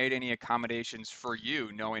ever made any accommodations for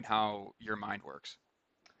you knowing how your mind works?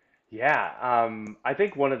 Yeah, I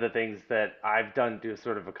think one of the things that I've done to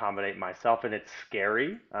sort of accommodate myself, and it's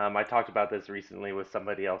scary. I talked about this recently with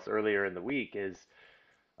somebody else earlier in the week, is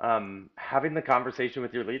having the conversation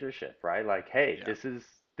with your leadership, right? Like, hey, Yeah.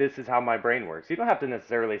 this is how my brain works. You don't have to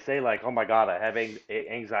necessarily say like, oh my God, I have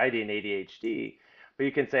anxiety and ADHD, but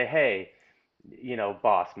you can say, hey,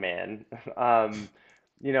 boss man, um,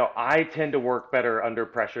 I tend to work better under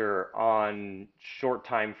pressure on short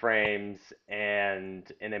time frames and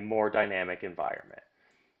in a more dynamic environment,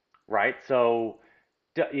 right? So,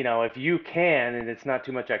 if you can and it's not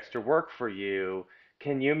too much extra work for you,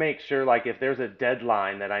 can you make sure, like, if there's a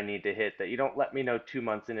deadline that I need to hit, that you don't let me know 2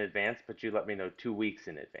 months in advance, but you let me know 2 weeks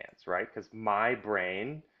in advance, right? Because my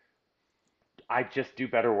brain, I just do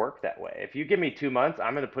better work that way. If you give me 2 months,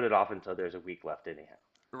 I'm going to put it off until there's a week left anyhow.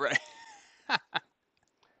 Right.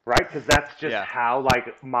 Right? Because that's just Yeah. how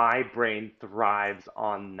like my brain thrives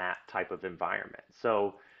on that type of environment.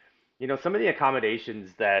 So, some of the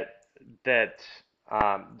accommodations that's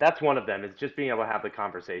one of them is just being able to have the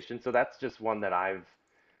conversation. So that's just one that I've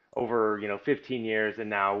over 15 years and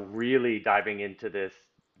now really diving into this.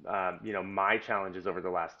 My challenges over the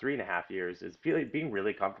last 3.5 years is being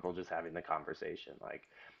really comfortable just having the conversation. Like,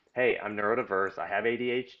 hey, I'm neurodiverse. I have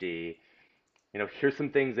ADHD. Here's some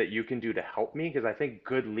things that you can do to help me because I think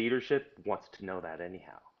good leadership wants to know that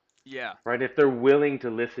anyhow, Yeah. right? If they're willing to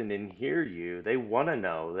listen and hear you, they want to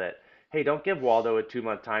know that, hey, don't give Waldo a 2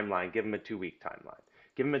 month timeline, give him a 2 week timeline.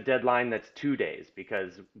 Give him a deadline that's 2 days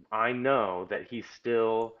because I know that he's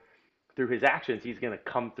still, through his actions, he's going to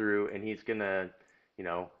come through and he's going to,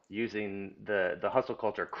 using the hustle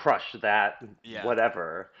culture, crush that Yeah.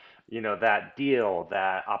 whatever, that deal,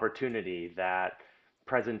 that opportunity, that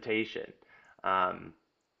presentation. Um,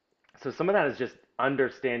 so some of that is just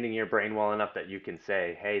understanding your brain well enough that you can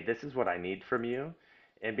say, "Hey, this is what I need from you,"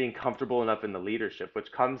 and being comfortable enough in the leadership,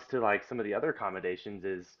 which comes to like some of the other accommodations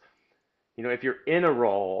is, if you're in a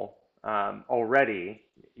role already,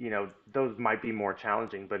 those might be more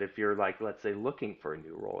challenging. But if you're like, let's say, looking for a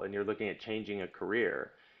new role and you're looking at changing a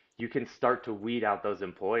career, you can start to weed out those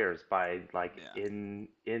employers by like Yeah.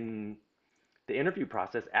 in the interview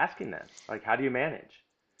process, asking them, like, how do you manage?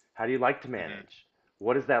 How do you like to Hmm. manage?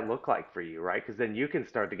 What does that look like for you, right? Because then you can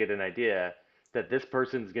start to get an idea that this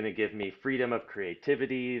person's going to give me freedom of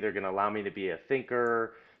creativity. They're going to allow me to be a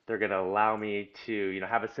thinker. They're going to allow me to,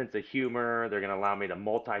 have a sense of humor. They're going to allow me to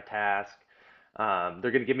multitask.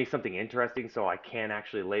 They're going to give me something interesting so I can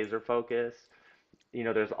actually laser focus.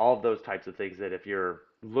 There's all of those types of things that if you're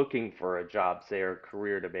looking for a job, say, or a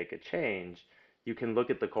career to make a change, you can look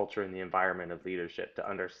at the culture and the environment of leadership to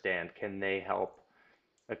understand, can they help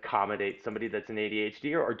accommodate somebody that's an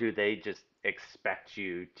ADHD, or do they just expect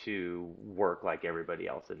you to work like everybody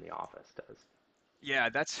else in the office does? Yeah,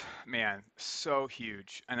 that's, man, so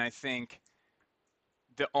huge. And I think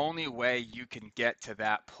the only way you can get to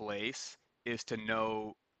that place is to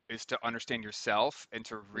know, is to understand yourself and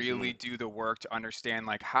to Hmm. really do the work to understand,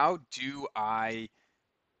 like, how do I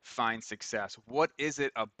find success? What is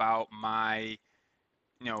it about my,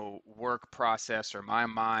 work process or my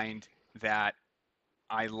mind that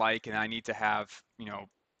I like and I need to have,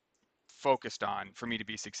 focused on for me to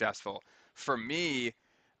be successful? For me,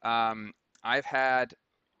 um, I've had,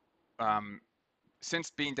 um,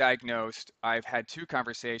 since being diagnosed, I've had two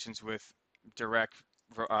conversations with direct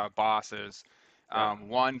bosses. Yeah.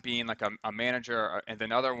 One being like a manager, and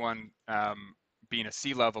another one being a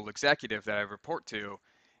C-level executive that I report to.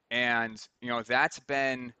 And that's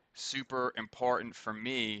been super important for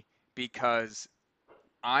me because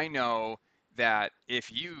I know that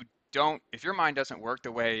if your mind doesn't work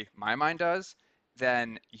the way my mind does,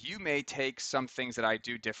 then you may take some things that I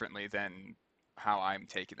do differently than how I'm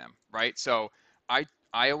taking them, right? So I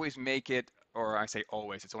I always make it, or I say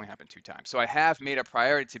always, it's only happened two times. So I have made a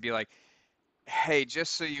priority to be like, hey,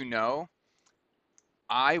 just so you know,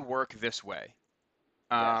 I work this way.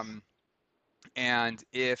 Yes. Um, and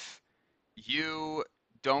if you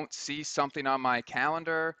don't see something on my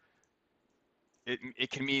calendar, it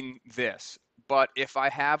can mean this. But if I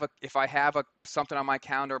have a something on my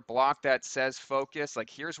calendar block that says focus, like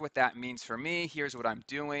here's what that means for me, here's what I'm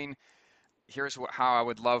doing, here's how I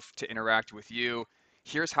would love to interact with you.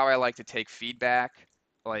 Here's how I like to take feedback.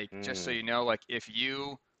 Like, just so Mm, you know, like if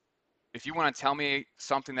you want to tell me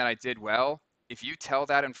something that I did well, if you tell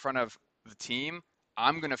that in front of the team,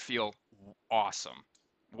 I'm going to feel awesome.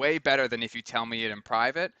 Way better than if you tell me it in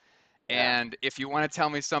private. yeah. And if you want to tell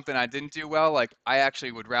me something I didn't do well, like I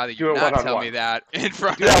actually would rather you Do it one not on tell one. me that in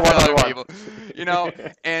front Do that of one other on people, you know?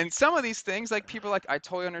 one. And some of these things, like people are like, I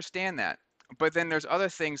totally understand that. But then there's other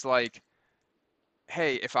things like,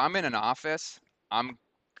 hey, if I'm in an office, I'm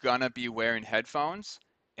gonna be wearing headphones,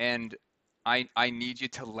 and I need you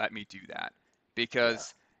to let me do that Yeah.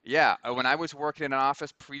 because yeah, when I was working in an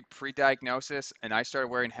office pre-diagnosis and I started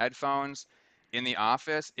wearing headphones in the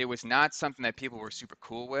office, it was not something that people were super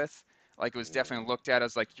cool with. Like it was definitely Mm, looked at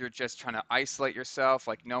as like you're just trying to isolate yourself,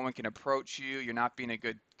 like no one can approach you, you're not being a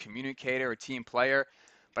good communicator or team player.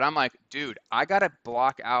 But I'm like, dude, I gotta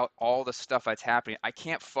block out all the stuff that's happening. I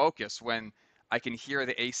can't focus when I can hear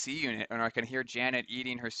the AC unit and I can hear Janet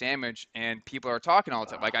eating her sandwich and people are talking all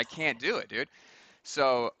the time. Like I can't do it, dude.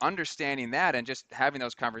 So understanding that and just having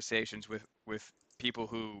those conversations with people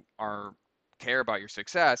who are care about your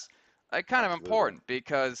success, like kind of absolutely. important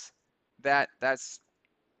because that's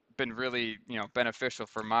been really, beneficial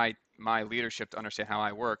for my leadership to understand how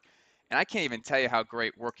I work. And I can't even tell you how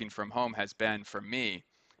great working from home has been for me.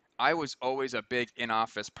 I was always a big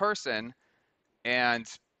in-office person, and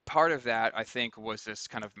part of that, I think, was this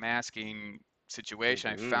kind of masking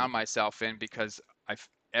situation I Hmm. found myself in because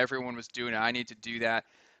everyone was doing it. I need to do that.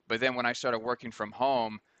 But then when I started working from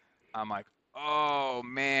home, I'm like, oh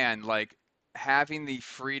man, like having the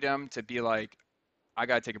freedom to be like, I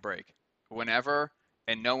gotta take a break whenever,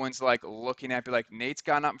 and no one's like looking at me like Nate's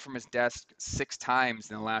gotten up from his desk 6 times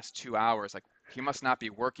in the last 2 hours. Like he must not be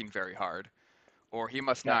working very hard or he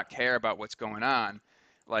must Yeah. not care about what's going on.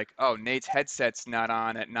 Like, oh, Nate's headset's not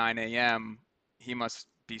on at 9 a.m. He must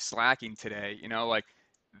be slacking today. Like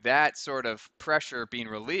that sort of pressure being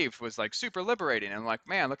relieved was like super liberating. And like,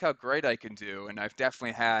 man, look how great I can do. And I've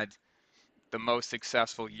definitely had the most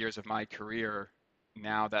successful years of my career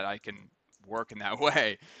now that I can work in that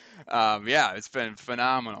way. Yeah, it's been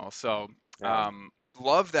phenomenal. So, Yeah. um,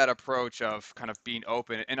 love that approach of kind of being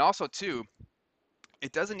open. And also, too,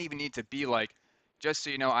 it doesn't even need to be like, just so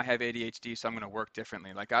you know, I have ADHD, so I'm going to work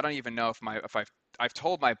differently. Like I don't even know if I've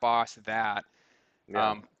told my boss that,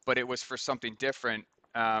 Yeah. but it was for something different.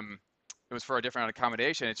 Um, it was for a different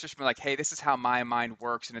accommodation. It's just been like, hey, this is how my mind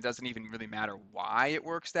works, and it doesn't even really matter why it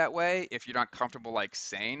works that way if you're not comfortable like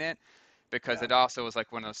saying it, because Yeah. it also was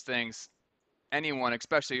like one of those things. Anyone,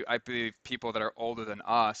 especially I believe people that are older than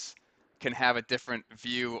us, can have a different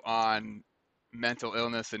view on mental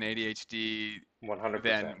illness and ADHD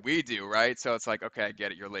than 100%. we do, right? So it's like, okay, I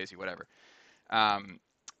get it, you're lazy, whatever. Um,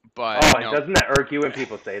 but Oh, and doesn't that irk you when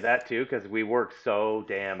people say that too? Because we work so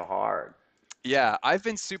damn hard. yeah, I've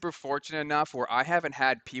been super fortunate enough where I haven't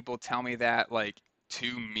had people tell me that like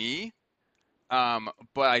to me,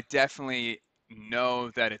 but I definitely know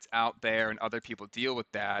that it's out there and other people deal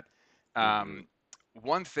with that. Hmm. Um,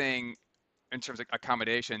 one thing in terms of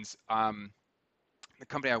accommodations, the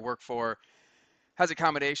company I work for has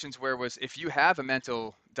accommodations where was if you have a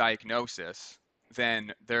mental diagnosis,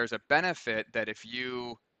 then there's a benefit that if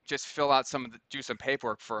you just fill out do some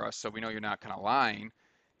paperwork for us so we know you're not kind of lying,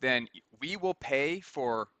 then we will pay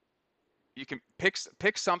for you can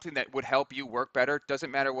pick something that would help you work better.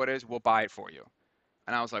 Doesn't matter what it is, we'll buy it for you.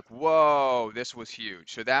 And I was like, whoa, this was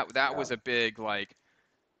huge. So that Yeah. was a big like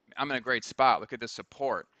I'm in a great spot. Look at this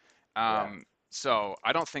support. Yeah. So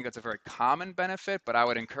I don't think that's a very common benefit, but I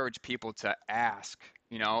would encourage people to ask,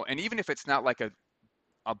 and even if it's not like a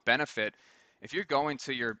benefit, if you're going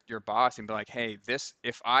to your boss and be like, hey, this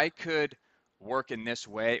if I could work in this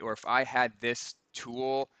way, or if I had this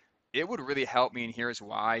tool, it would really help me, and here's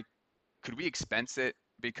why. Could we expense it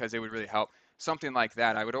because it would really help? Something like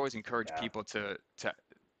that. I would always encourage Yeah. people to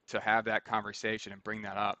have that conversation and bring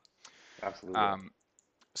that up. Absolutely. Um,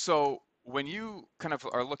 so when you kind of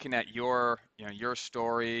are looking at your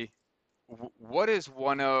story, what is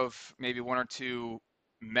maybe one or two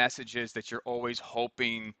messages that you're always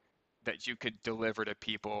hoping that you could deliver to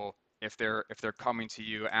people if they're coming to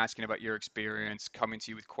you asking about your experience, coming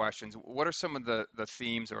to you with questions? What are some of the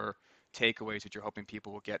themes or takeaways that you're hoping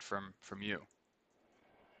people will get from you?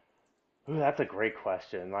 Ooh, that's a great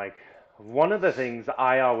question. Like, one of the things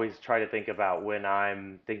I always try to think about when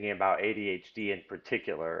I'm thinking about ADHD in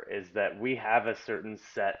particular is that we have a certain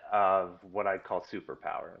set of what I call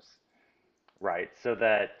superpowers, right? So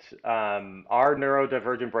that our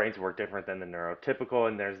neurodivergent brains work different than the neurotypical,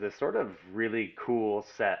 and there's this sort of really cool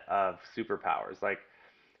set of superpowers. Like,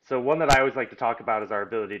 So one that I always like to talk about is our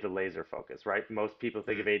ability to laser focus, right? Most people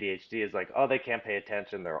think of Mm, ADHD as like, oh, they can't pay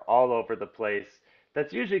attention, they're all over the place.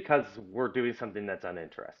 That's usually because we're doing something that's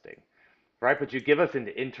uninteresting, right? But you give us an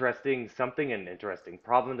interesting something, an interesting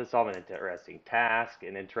problem to solve, an interesting task,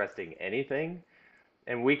 an interesting anything,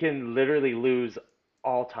 and we can literally lose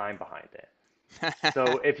all time behind it.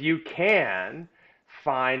 So if you can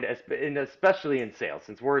find, and especially in sales,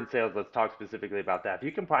 since we're in sales, let's talk specifically about that. If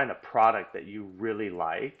you can find a product that you really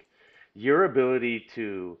like, your ability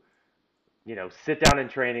to, sit down in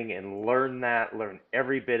training and learn that, learn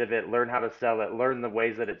every bit of it, learn how to sell it, learn the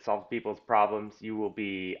ways that it solves people's problems, you will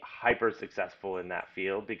be hyper successful in that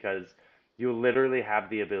field because you literally have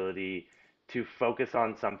the ability to focus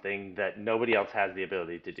on something that nobody else has the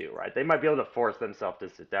ability to do, right? They might be able to force themselves to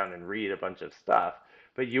sit down and read a bunch of stuff,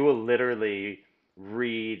 but you will literally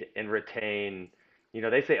read and retain,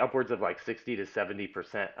 they say upwards of like 60 to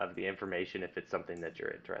 70% of the information if it's something that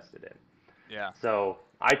you're interested in. yeah. So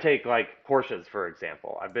I take like Porsches, for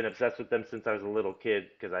example. I've been obsessed with them since I was a little kid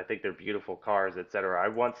because I think they're beautiful cars, etc. I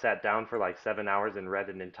once sat down for like 7 hours and read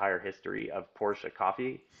an entire history of Porsche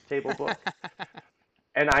coffee table book,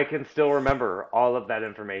 and I can still remember all of that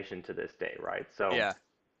information to this day, right? Yeah.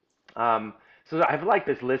 Um, so I have like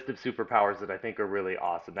this list of superpowers that I think are really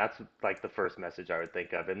awesome. That's like the first message I would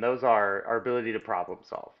think of, and those are our ability to problem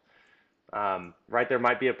solve. Right, there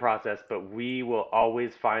might be a process, but we will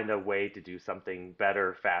always find a way to do something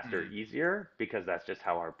better, faster, Mm, easier because that's just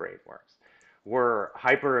how our brain works. We're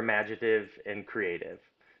hyper imaginative and creative.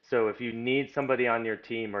 So if you need somebody on your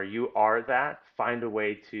team or you are that, find a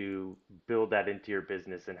way to build that into your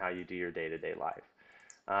business and how you do your day to day life.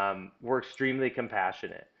 We're extremely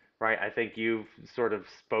compassionate, right? I think you've sort of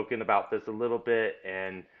spoken about this a little bit,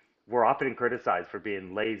 and we're often criticized for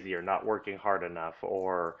being lazy or not working hard enough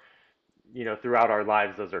or throughout our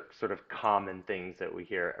lives, those are sort of common things that we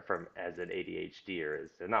hear from as an ADHDer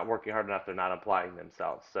is they're not working hard enough, they're not applying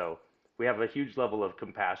themselves. So we have a huge level of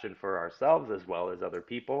compassion for ourselves as well as other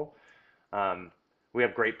people. Um, we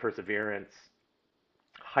have great perseverance,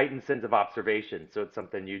 heightened sense of observation. So it's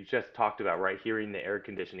something you just talked about, right? Hearing the air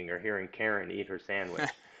conditioning or hearing Karen eat her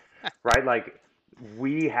sandwich, right? Like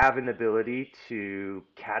we have an ability to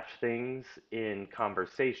catch things in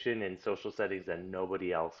conversation in social settings that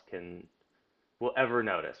nobody else will ever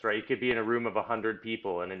notice, right? You could be in a room of 100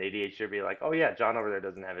 people and an ADHD would be like, oh yeah, John over there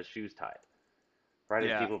doesn't have his shoes tied, right?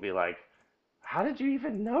 And yeah. people be like, how did you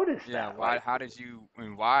even notice Yeah. that? Why? Like, How did you? I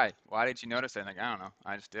mean, why? Why did you notice that? Like, I don't know.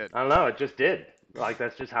 I just did. I don't know, it just did. Like,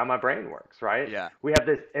 that's just how my brain works, right? Yeah. We have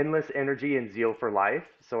this endless energy and zeal for life.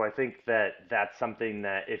 So I think that that's something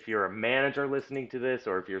that if you're a manager listening to this,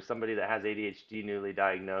 or if you're somebody that has ADHD newly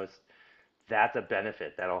diagnosed, that's a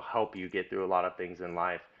benefit that'll help you get through a lot of things in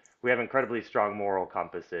life. We have incredibly strong moral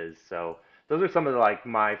compasses. So those are some of the, like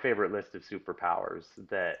my favorite list of superpowers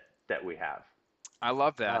that we have. I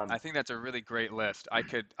love that. Um, I think that's a really great list. I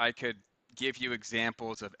could give you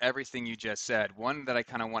examples of everything you just said. One that I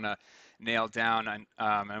kind of want to nail down, and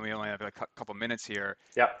we only have a couple minutes here.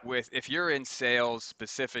 yeah, With if you're in sales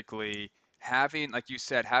specifically, having, like you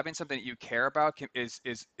said, having something that you care about is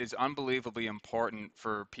unbelievably important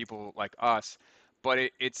for people like us. But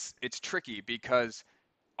it's tricky because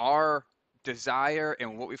our desire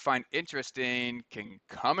and what we find interesting can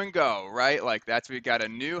come and go, right? Like that's we got a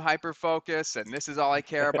new hyper focus and this is all I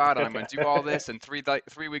care about and I'm going to do all this and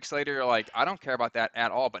 3 weeks later you're like I don't care about that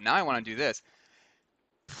at all, but now I want to do this.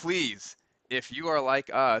 Please, if you are like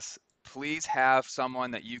us, please have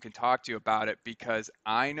someone that you can talk to about it because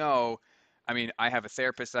I know, I mean, I have a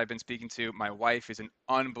therapist that I've been speaking to. My wife is an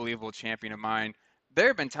unbelievable champion of mine. There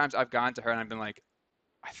have been times I've gone to her and I've been like,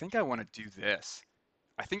 I think I want to do this.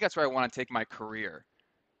 I think that's where I want to take my career.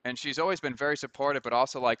 And she's always been very supportive, but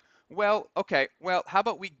also like, well, okay, well, how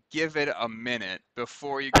about we give it a minute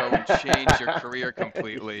before you go and change your career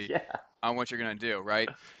completely yeah, on what you're going to do, right?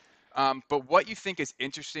 But what you think is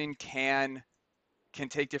interesting can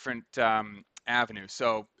take different avenues.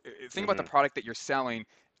 So think about the hmm product that you're selling.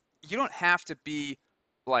 You don't have to be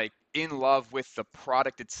like in love with the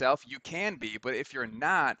product itself. You can be, but if you're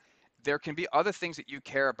not, there can be other things that you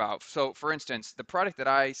care about. So, for instance, the product that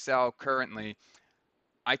I sell currently,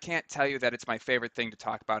 I can't tell you that it's my favorite thing to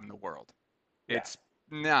talk about in the world. yeah, It's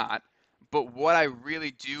not. But what I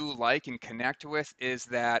really do like and connect with is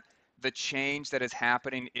that the change that is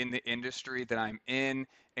happening in the industry that I'm in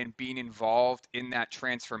and being involved in that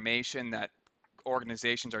transformation that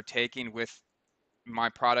organizations are taking with my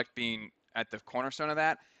product being at the cornerstone of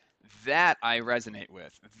that, that I resonate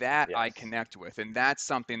with, that I yes, connect with. And that's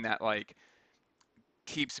something that like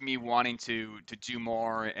keeps me wanting to do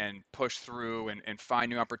more and push through and find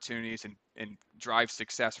new opportunities and drive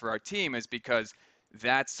success for our team is because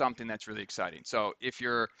that's something that's really exciting. So if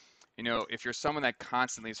you're someone that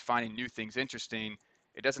constantly is finding new things interesting,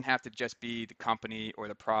 it doesn't have to just be the company or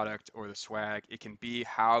the product or the swag. It can be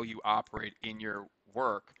how you operate in your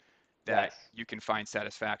work that Yes. you can find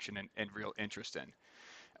satisfaction and real interest in.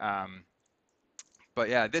 But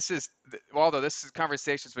yeah, Waldo, this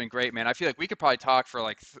conversation's been great, man. I feel like we could probably talk for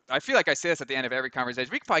I feel like I say this at the end of every conversation.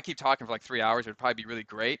 We could probably keep talking for like 3 hours. It would probably be really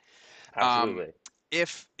great. Um, Absolutely.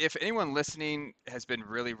 if anyone listening has been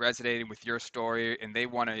really resonating with your story and they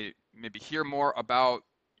want to maybe hear more about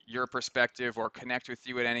your perspective or connect with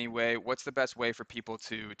you in any way, what's the best way for people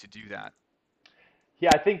to do that? Yeah,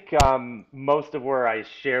 I think most of where I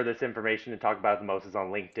share this information and talk about it the most is on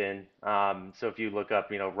LinkedIn. So if you look up,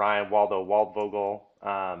 Ryan Waldo Waldvogel,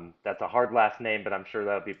 that's a hard last name, but I'm sure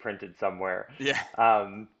that'll be printed somewhere. Yeah.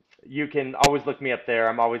 Um, you can always look me up there.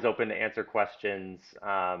 I'm always open to answer questions.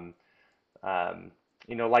 Um,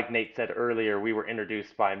 like Nate said earlier, we were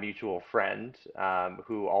introduced by a mutual friend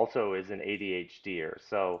who also is an ADHDer.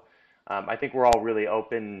 So I think we're all really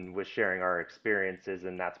open with sharing our experiences,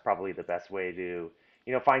 and that's probably the best way to,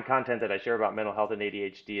 find content that I share about mental health and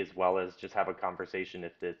ADHD, as well as just have a conversation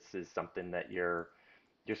if this is something that you're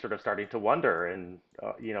sort of starting to wonder, and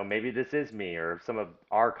maybe this is me, or if some of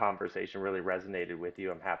our conversation really resonated with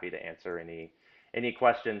you. I'm happy to answer any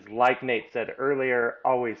questions. Like Nate said earlier,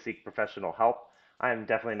 always seek professional help. I am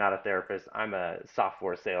definitely not a therapist. I'm a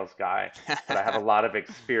software sales guy, but I have a lot of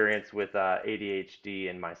experience with ADHD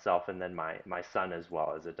in myself, and then my son as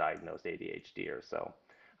well as a diagnosed ADHDer. So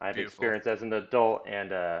I have Beautiful. experience as an adult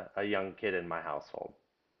and a young kid in my household.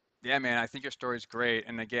 Yeah, man, I think your story is great.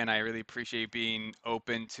 And again, I really appreciate you being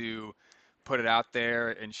open to put it out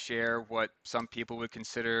there and share what some people would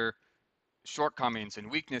consider shortcomings and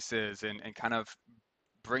weaknesses and kind of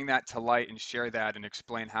bring that to light and share that and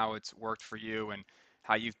explain how it's worked for you and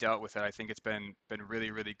how you've dealt with it. I think it's been really,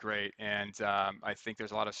 really great. And I think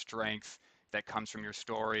there's a lot of strength that comes from your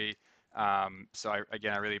story.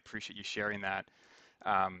 Again, I really appreciate you sharing that.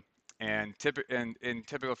 Um, in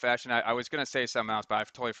typical fashion, I was going to say something else, but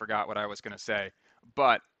I've totally forgot what I was going to say.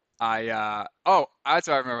 But that's what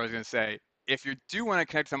I remember I was going to say. If you do want to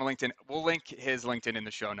connect with him on LinkedIn, we'll link his LinkedIn in the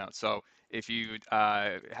show notes. So if you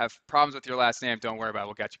have problems with your last name, don't worry about it.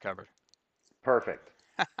 We'll get you covered. Perfect.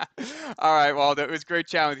 All right, Waldo. It was great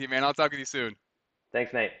chatting with you, man. I'll talk with you soon.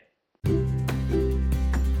 Thanks, Nate.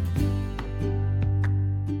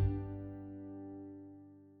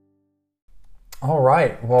 All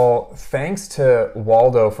right. Well, thanks to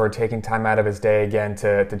Waldo for taking time out of his day again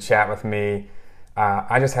to chat with me.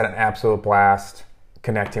 I just had an absolute blast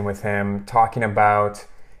connecting with him, talking about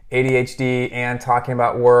ADHD and talking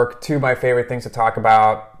about work. Two of my favorite things to talk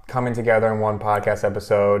about coming together in one podcast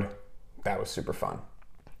episode. That was super fun.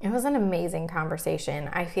 It was an amazing conversation.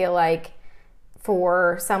 I feel like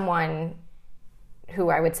for someone who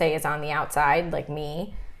I would say is on the outside, like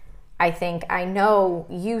me, I think I know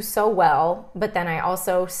you so well, but then I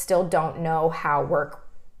also still don't know how work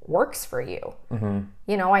works for you. Mm-hmm.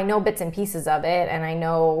 I know bits and pieces of it, and I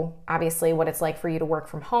know obviously what it's like for you to work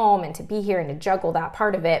from home and to be here and to juggle that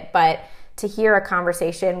part of it, but to hear a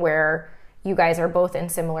conversation where you guys are both in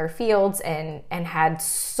similar fields and had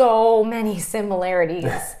so many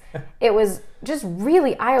similarities, it was just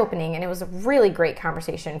really eye-opening, and it was a really great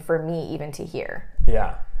conversation for me even to hear.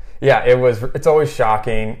 Yeah, it's always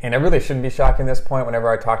shocking, and it really shouldn't be shocking at this point whenever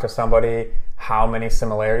I talk to somebody how many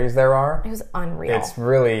similarities there are. It was unreal. It's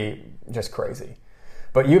really just crazy.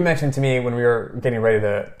 But you mentioned to me when we were getting ready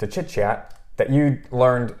to chit-chat that you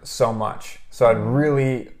learned so much. So I'd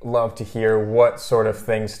really love to hear what sort of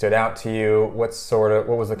things stood out to you, what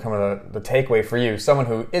was the kind of the takeaway for you, someone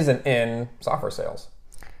who isn't in software sales.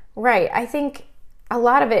 Right. I think a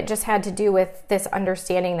lot of it just had to do with this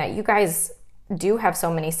understanding that you guys do have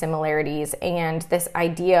so many similarities, and this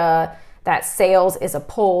idea that sales is a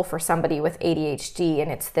pull for somebody with ADHD,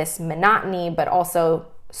 and it's this monotony but also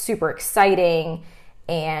super exciting,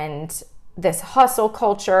 and this hustle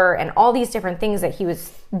culture and all these different things that he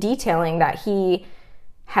was detailing that he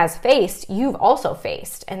has faced, you've also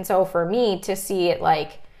faced. And so for me to see it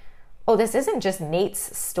like, oh, this isn't just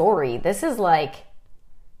Nate's story, this is like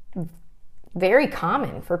very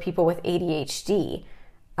common for people with ADHD.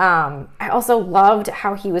 I also loved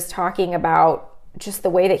how he was talking about just the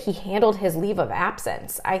way that he handled his leave of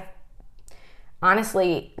absence. I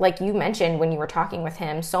honestly, like you mentioned when you were talking with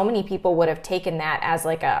him, so many people would have taken that as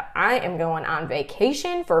like I am going on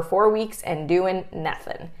vacation for 4 weeks and doing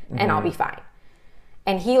nothing, and I'll be fine.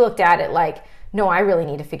 And he looked at it like, no, I really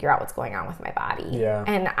need to figure out what's going on with my body. Yeah.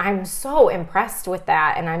 And I'm so impressed with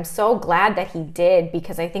that. And I'm so glad that he did,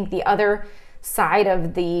 because I think the other side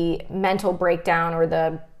of the mental breakdown or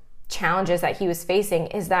the challenges that he was facing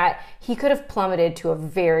is that he could have plummeted to a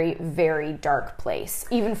very, very dark place,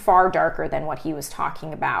 even far darker than what he was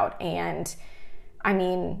talking about. And I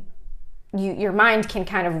mean, your mind can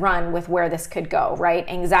kind of run with where this could go, right?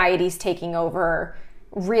 Anxiety's taking over.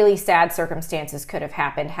 Really sad circumstances could have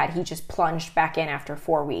happened had he just plunged back in after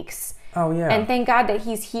 4 weeks. Oh, yeah. And thank God that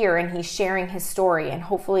he's here and he's sharing his story, and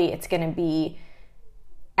hopefully it's going to be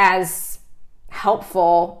as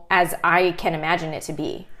helpful as I can imagine it to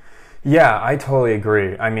be. Yeah, I totally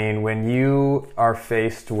agree. I mean, when you are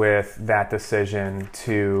faced with that decision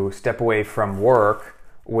to step away from work,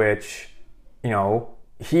 which,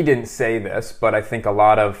 he didn't say this, but I think a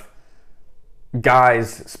lot of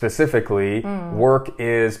guys specifically, work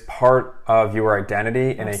is part of your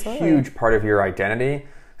identity and Absolutely. a huge part of your identity.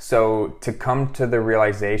 So to come to the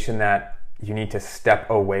realization that you need to step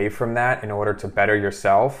away from that in order to better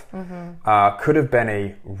yourself could have been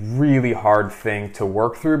a really hard thing to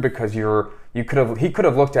work through, because he could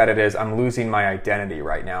have looked at it as, I'm losing my identity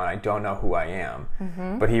right now and I don't know who I am.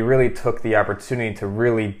 But he really took the opportunity to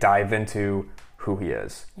really dive into who he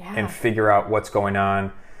is and figure out what's going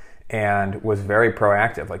on, and was very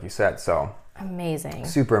proactive, like you said. So amazing.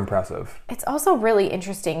 Super impressive. It's also really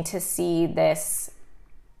interesting to see this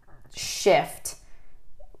shift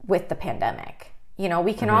with the pandemic.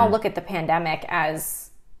 We can all look at the pandemic as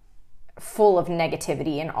full of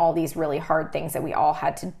negativity and all these really hard things that we all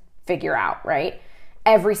had to figure out, right?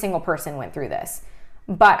 Every single person went through this.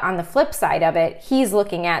 But on the flip side of it, he's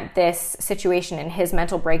looking at this situation and his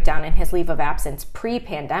mental breakdown and his leave of absence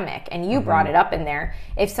pre-pandemic. And you brought it up in there.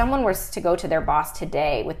 If someone was to go to their boss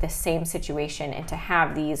today with the same situation and to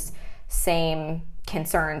have these same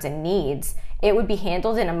concerns and needs, it would be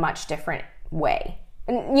handled in a much different way.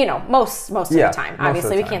 And, most of the time.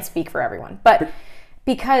 Obviously, we can't speak for everyone. But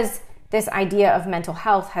because this idea of mental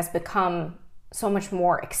health has become so much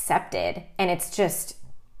more accepted, and it's just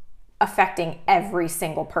affecting every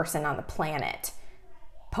single person on the planet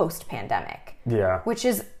post-pandemic. Yeah. Which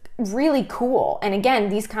is really cool. And again,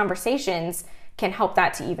 these conversations can help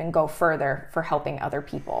that to even go further for helping other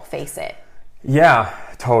people face it. Yeah,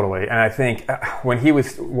 totally. And I think when he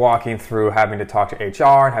was walking through having to talk to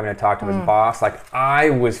HR and having to talk to his boss, I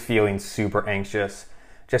was feeling super anxious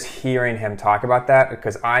just hearing him talk about that,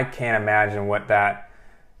 because I can't imagine what that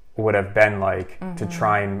would have been like to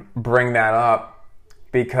try and bring that up.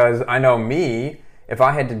 Because I know me, if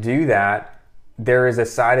I had to do that, there is a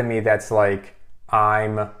side of me that's like,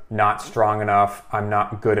 I'm not strong enough, I'm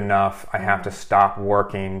not good enough, I have to stop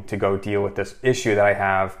working to go deal with this issue that I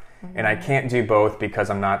have, and I can't do both because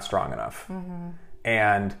I'm not strong enough.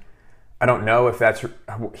 And I don't know if that's,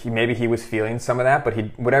 maybe he was feeling some of that, but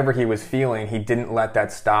whatever he was feeling, he didn't let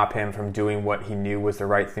that stop him from doing what he knew was the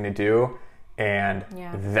right thing to do, and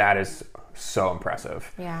that is so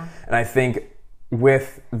impressive. Yeah. And I think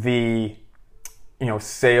with the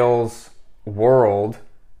sales world,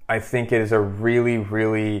 I think it is a really,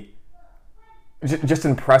 really just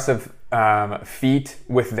impressive feat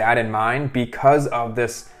with that in mind, because of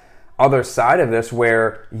this other side of this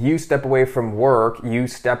where you step away from work, you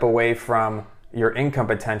step away from your income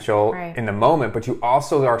potential in the moment, but you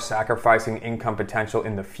also are sacrificing income potential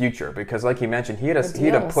in the future, because like you mentioned, he had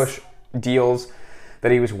to push deals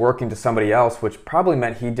that he was working to somebody else, which probably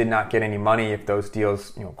meant he did not get any money if those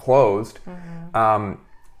deals closed. So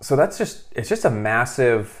it's just a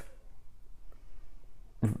massive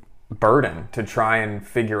burden to try and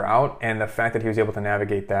figure out, and the fact that he was able to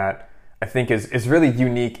navigate that, I think is really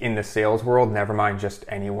unique in the sales world, never mind just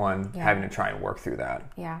anyone having to try and work through that.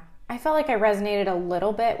 Yeah. I felt like I resonated a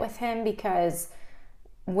little bit with him, because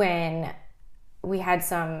when we had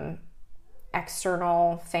some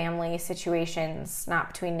external family situations, not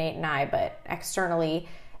between Nate and I, but externally,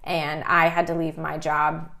 and I had to leave my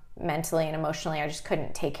job mentally and emotionally, I just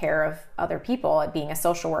couldn't take care of other people. Being a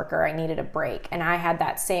social worker, I needed a break. And I had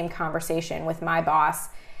that same conversation with my boss.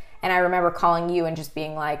 And I remember calling you and just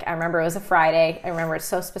being like, I remember it was a Friday. I remember it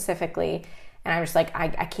so specifically. And I was like,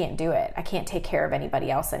 I can't do it. I can't take care of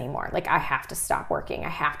anybody else anymore. Like, I have to stop working. I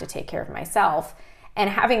have to take care of myself. And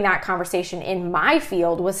having that conversation in my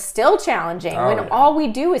field was still challenging all we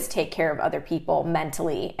do is take care of other people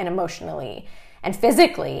mentally and emotionally and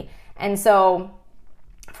physically. And so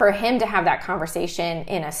for him to have that conversation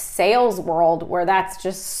in a sales world where that's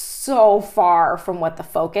just so far from what the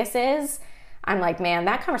focus is, I'm like, man,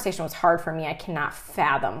 that conversation was hard for me. I cannot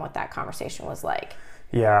fathom what that conversation was like.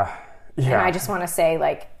 Yeah. And I just want to say,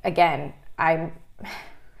 like, again,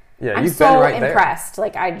 Yeah, I'm you've so been right impressed.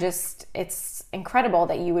 Like, it's incredible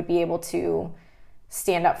that you would be able to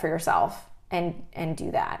stand up for yourself and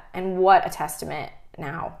do that. And what a testament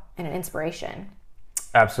now and an inspiration.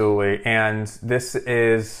 Absolutely. And this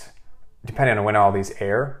is, depending on when all these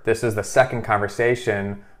air, this is the second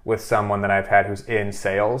conversation with someone that I've had who's in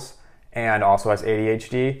sales and also has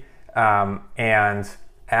ADHD. And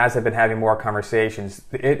as I've been having more conversations,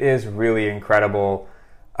 it is really incredible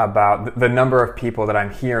about the number of people that I'm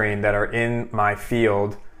hearing that are in my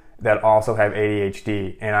field that also have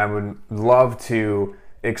ADHD. And I would love to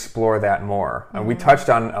explore that more. And we touched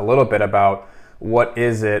on a little bit about what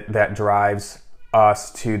is it that drives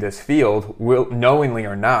us to this field, knowingly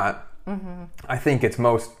or not. I think it's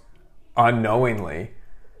most unknowingly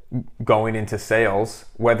going into sales,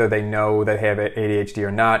 whether they know they have ADHD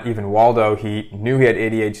or not. Even Waldo, he knew he had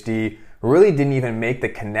ADHD, really didn't even make the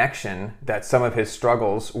connection that some of his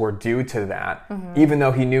struggles were due to that, even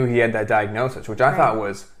though he knew he had that diagnosis, which I thought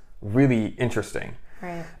was really interesting.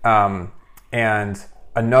 Right. And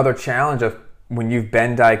another challenge of when you've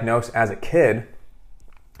been diagnosed as a kid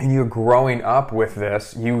and you're growing up with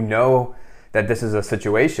this, you know that this is a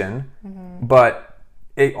situation, but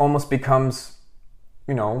it almost becomes,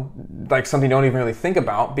 like something you don't even really think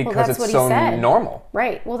about because it's so normal.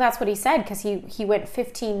 Right. Well, that's what he said, because he went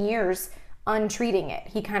 15 years untreating it.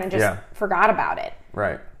 He kind of just forgot about it.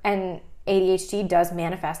 Right. And ADHD does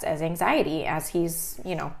manifest as anxiety, as he's,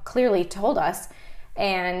 clearly told us.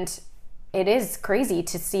 And it is crazy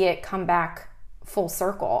to see it come back full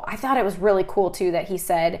circle. I thought it was really cool too that he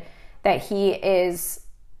said that he is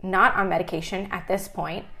not on medication at this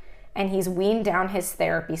point, and he's weaned down his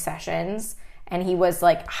therapy sessions, and he was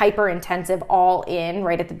like hyper intensive all in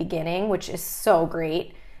right at the beginning, which is so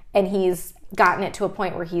great. And he's gotten it to a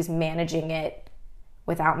point where he's managing it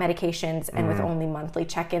without medications and with only monthly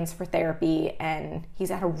check-ins for therapy, and he's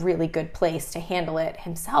at a really good place to handle it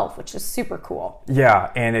himself, which is super cool.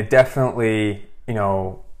 Yeah, and it definitely,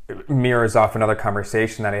 mirrors off another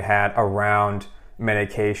conversation that I had around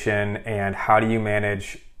medication and how do you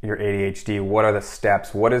manage your ADHD? What are the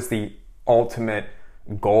steps? What is the ultimate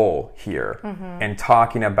goal here? And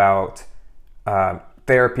talking about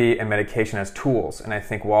therapy and medication as tools. And I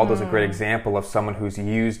think Waldo's a great example of someone who's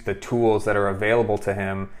used the tools that are available to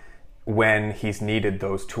him when he's needed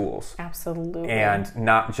those tools. Absolutely. And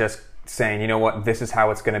not just saying, this is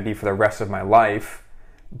how it's going to be for the rest of my life,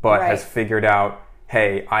 but has figured out,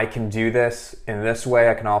 hey, I can do this in this way.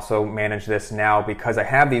 I can also manage this now because I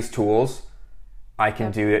have these tools. I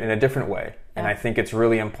can do it in a different way. And I think it's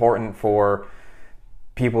really important for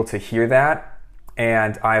people to hear that.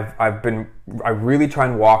 And I really try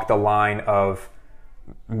and walk the line of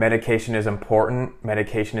medication is important.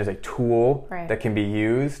 Medication is a tool that can be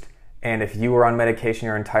used. And if you are on medication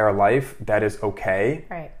your entire life, that is okay.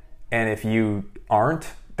 Right. And if you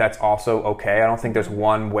aren't, that's also okay. I don't think there's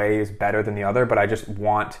one way is better than the other, but I just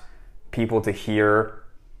want people to hear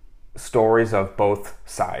stories of both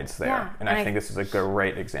sides there. Yeah, and I think this is a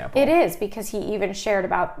great example. It is, because he even shared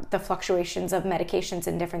about the fluctuations of medications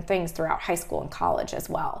and different things throughout high school and college as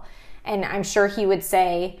well. And I'm sure he would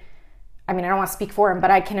say, I don't want to speak for him, but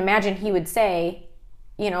I can imagine he would say,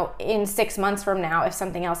 in 6 months from now, if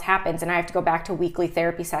something else happens and I have to go back to weekly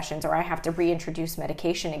therapy sessions or I have to reintroduce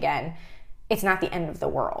medication again, it's not the end of the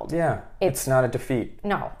world. Yeah, it's not a defeat.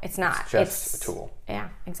 No, it's not. It's just a tool. Yeah,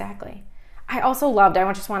 exactly. I also loved,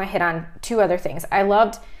 I just want to hit on two other things. I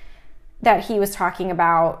loved that he was talking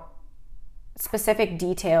about specific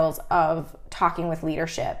details of talking with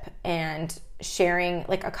leadership and sharing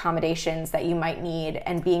like accommodations that you might need,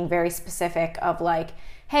 and being very specific of like,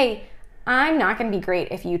 hey, I'm not going to be great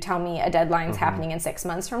if you tell me a deadline's happening in 6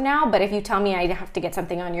 months from now, but if you tell me I have to get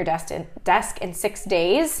something on your desk in 6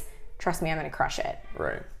 days, trust me, I'm going to crush it.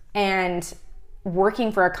 Right. And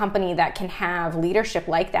working for a company that can have leadership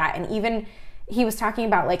like that, and even he was talking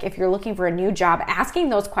about like if you're looking for a new job, asking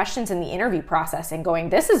those questions in the interview process and going,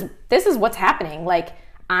 this is what's happening. Like,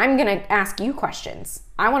 I'm going to ask you questions.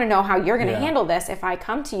 I want to know how you're going to handle this if I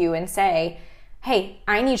come to you and say, hey,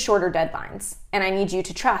 I need shorter deadlines and I need you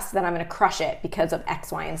to trust that I'm going to crush it because of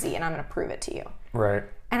X, Y, and Z, and I'm going to prove it to you. Right.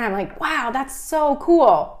 And I'm like, wow, that's so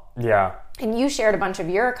cool. Yeah. And you shared a bunch of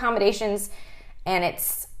your accommodations, and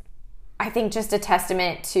it's, I think, just a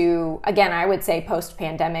testament to, again, I would say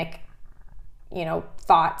post-pandemic,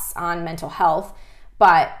 thoughts on mental health,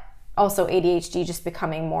 but also ADHD just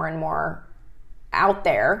becoming more and more out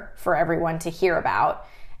there for everyone to hear about,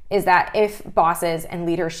 is that if bosses and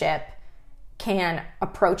leadership can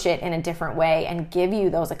approach it in a different way and give you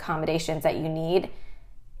those accommodations that you need,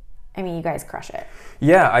 I mean, you guys crush it.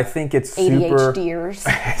 Yeah, I think it's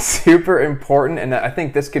ADHDers. super important. And I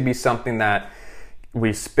think this could be something that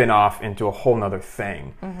we spin off into a whole nother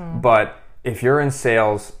thing. But if you're in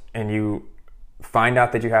sales and you find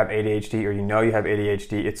out that you have ADHD or you know you have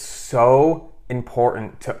ADHD, it's so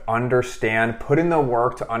important to understand, put in the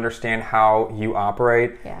work to understand how you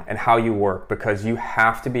operate and how you work, because you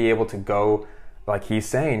have to be able to go, like he's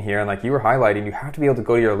saying here, and like you were highlighting, you have to be able to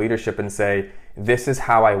go to your leadership and say, this is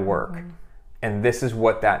how I work, and this is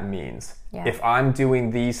what that means. If I'm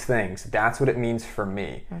doing these things, that's what it means for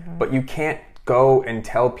me. But you can't go and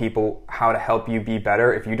tell people how to help you be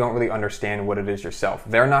better if you don't really understand what it is yourself.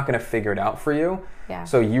 They're not going to figure it out for you.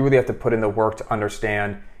 So you really have to put in the work to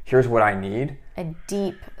understand, here's what I need. A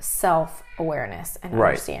deep self-awareness and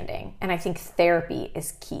understanding. And I think therapy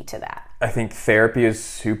is key to that. I think therapy is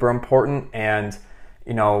super important. And,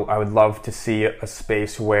 you know, I would love to see a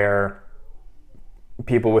space where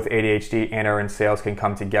people with ADHD and are in sales can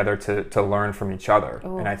come together to learn from each other.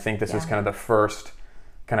 And I think this is kind of the first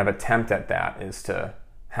kind of attempt at that, is to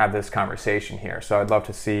have this conversation here. So I'd love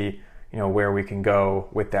to see, you know, where we can go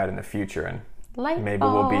with that in the future. And maybe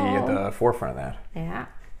we'll be at the forefront of that. Yeah.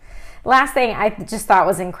 Last thing I just thought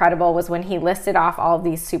was incredible was when he listed off all of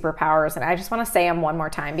these superpowers. And I just want to say them one more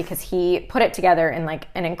time because he put it together in like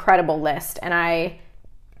an incredible list. And I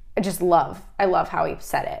love how he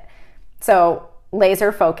said it. So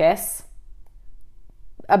laser focus,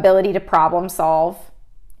 ability to problem solve,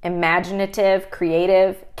 imaginative,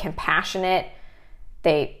 creative, compassionate.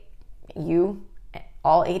 You,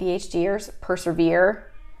 all ADHDers,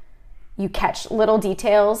 persevere. You catch little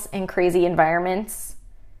details in crazy environments.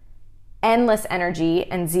 Endless energy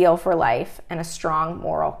and zeal for life, and a strong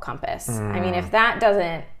moral compass. I mean, if that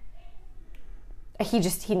doesn't,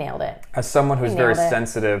 he nailed it. As someone who's very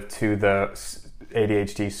sensitive to the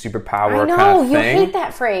ADHD superpower kind of thing. You hate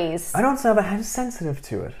that phrase. I don't know, but I'm sensitive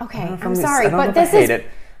to it. Okay, I'm sorry,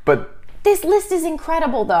 but this list is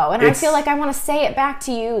incredible though, and I feel like I want to say it back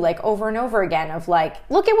to you like over and over again of like,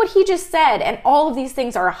 look at what he just said, and all of these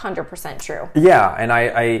things are 100% true. Yeah,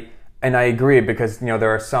 and I agree, because, you know, there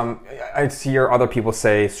are some, I hear other people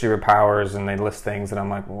say superpowers and they list things and I'm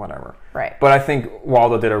like, well, whatever. Right. But I think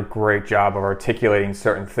Waldo did a great job of articulating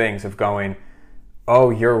certain things, of going, oh,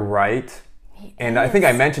 you're right. And I think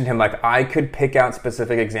I mentioned him, like, I could pick out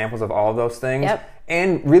specific examples of all of those things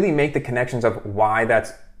and really make the connections of why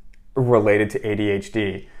that's related to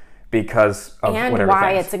ADHD because of whatever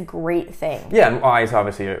why things. It's a great thing. Yeah, and why it's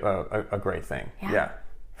obviously a great thing. Yeah.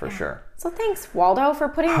 For sure. So thanks, Waldo, for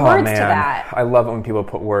putting words to that. I love it when people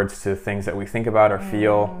put words to things that we think about or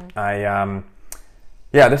feel.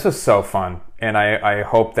 This was so fun. And I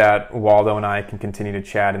hope that Waldo and I can continue to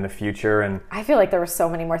chat in the future. And I feel like there were so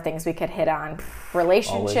many more things we could hit on.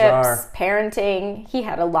 Relationships, parenting. He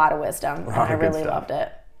had a lot of wisdom, and I really loved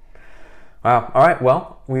it. Wow. All right.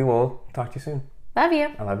 Well, we will talk to you soon. Love you.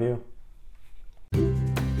 I love you.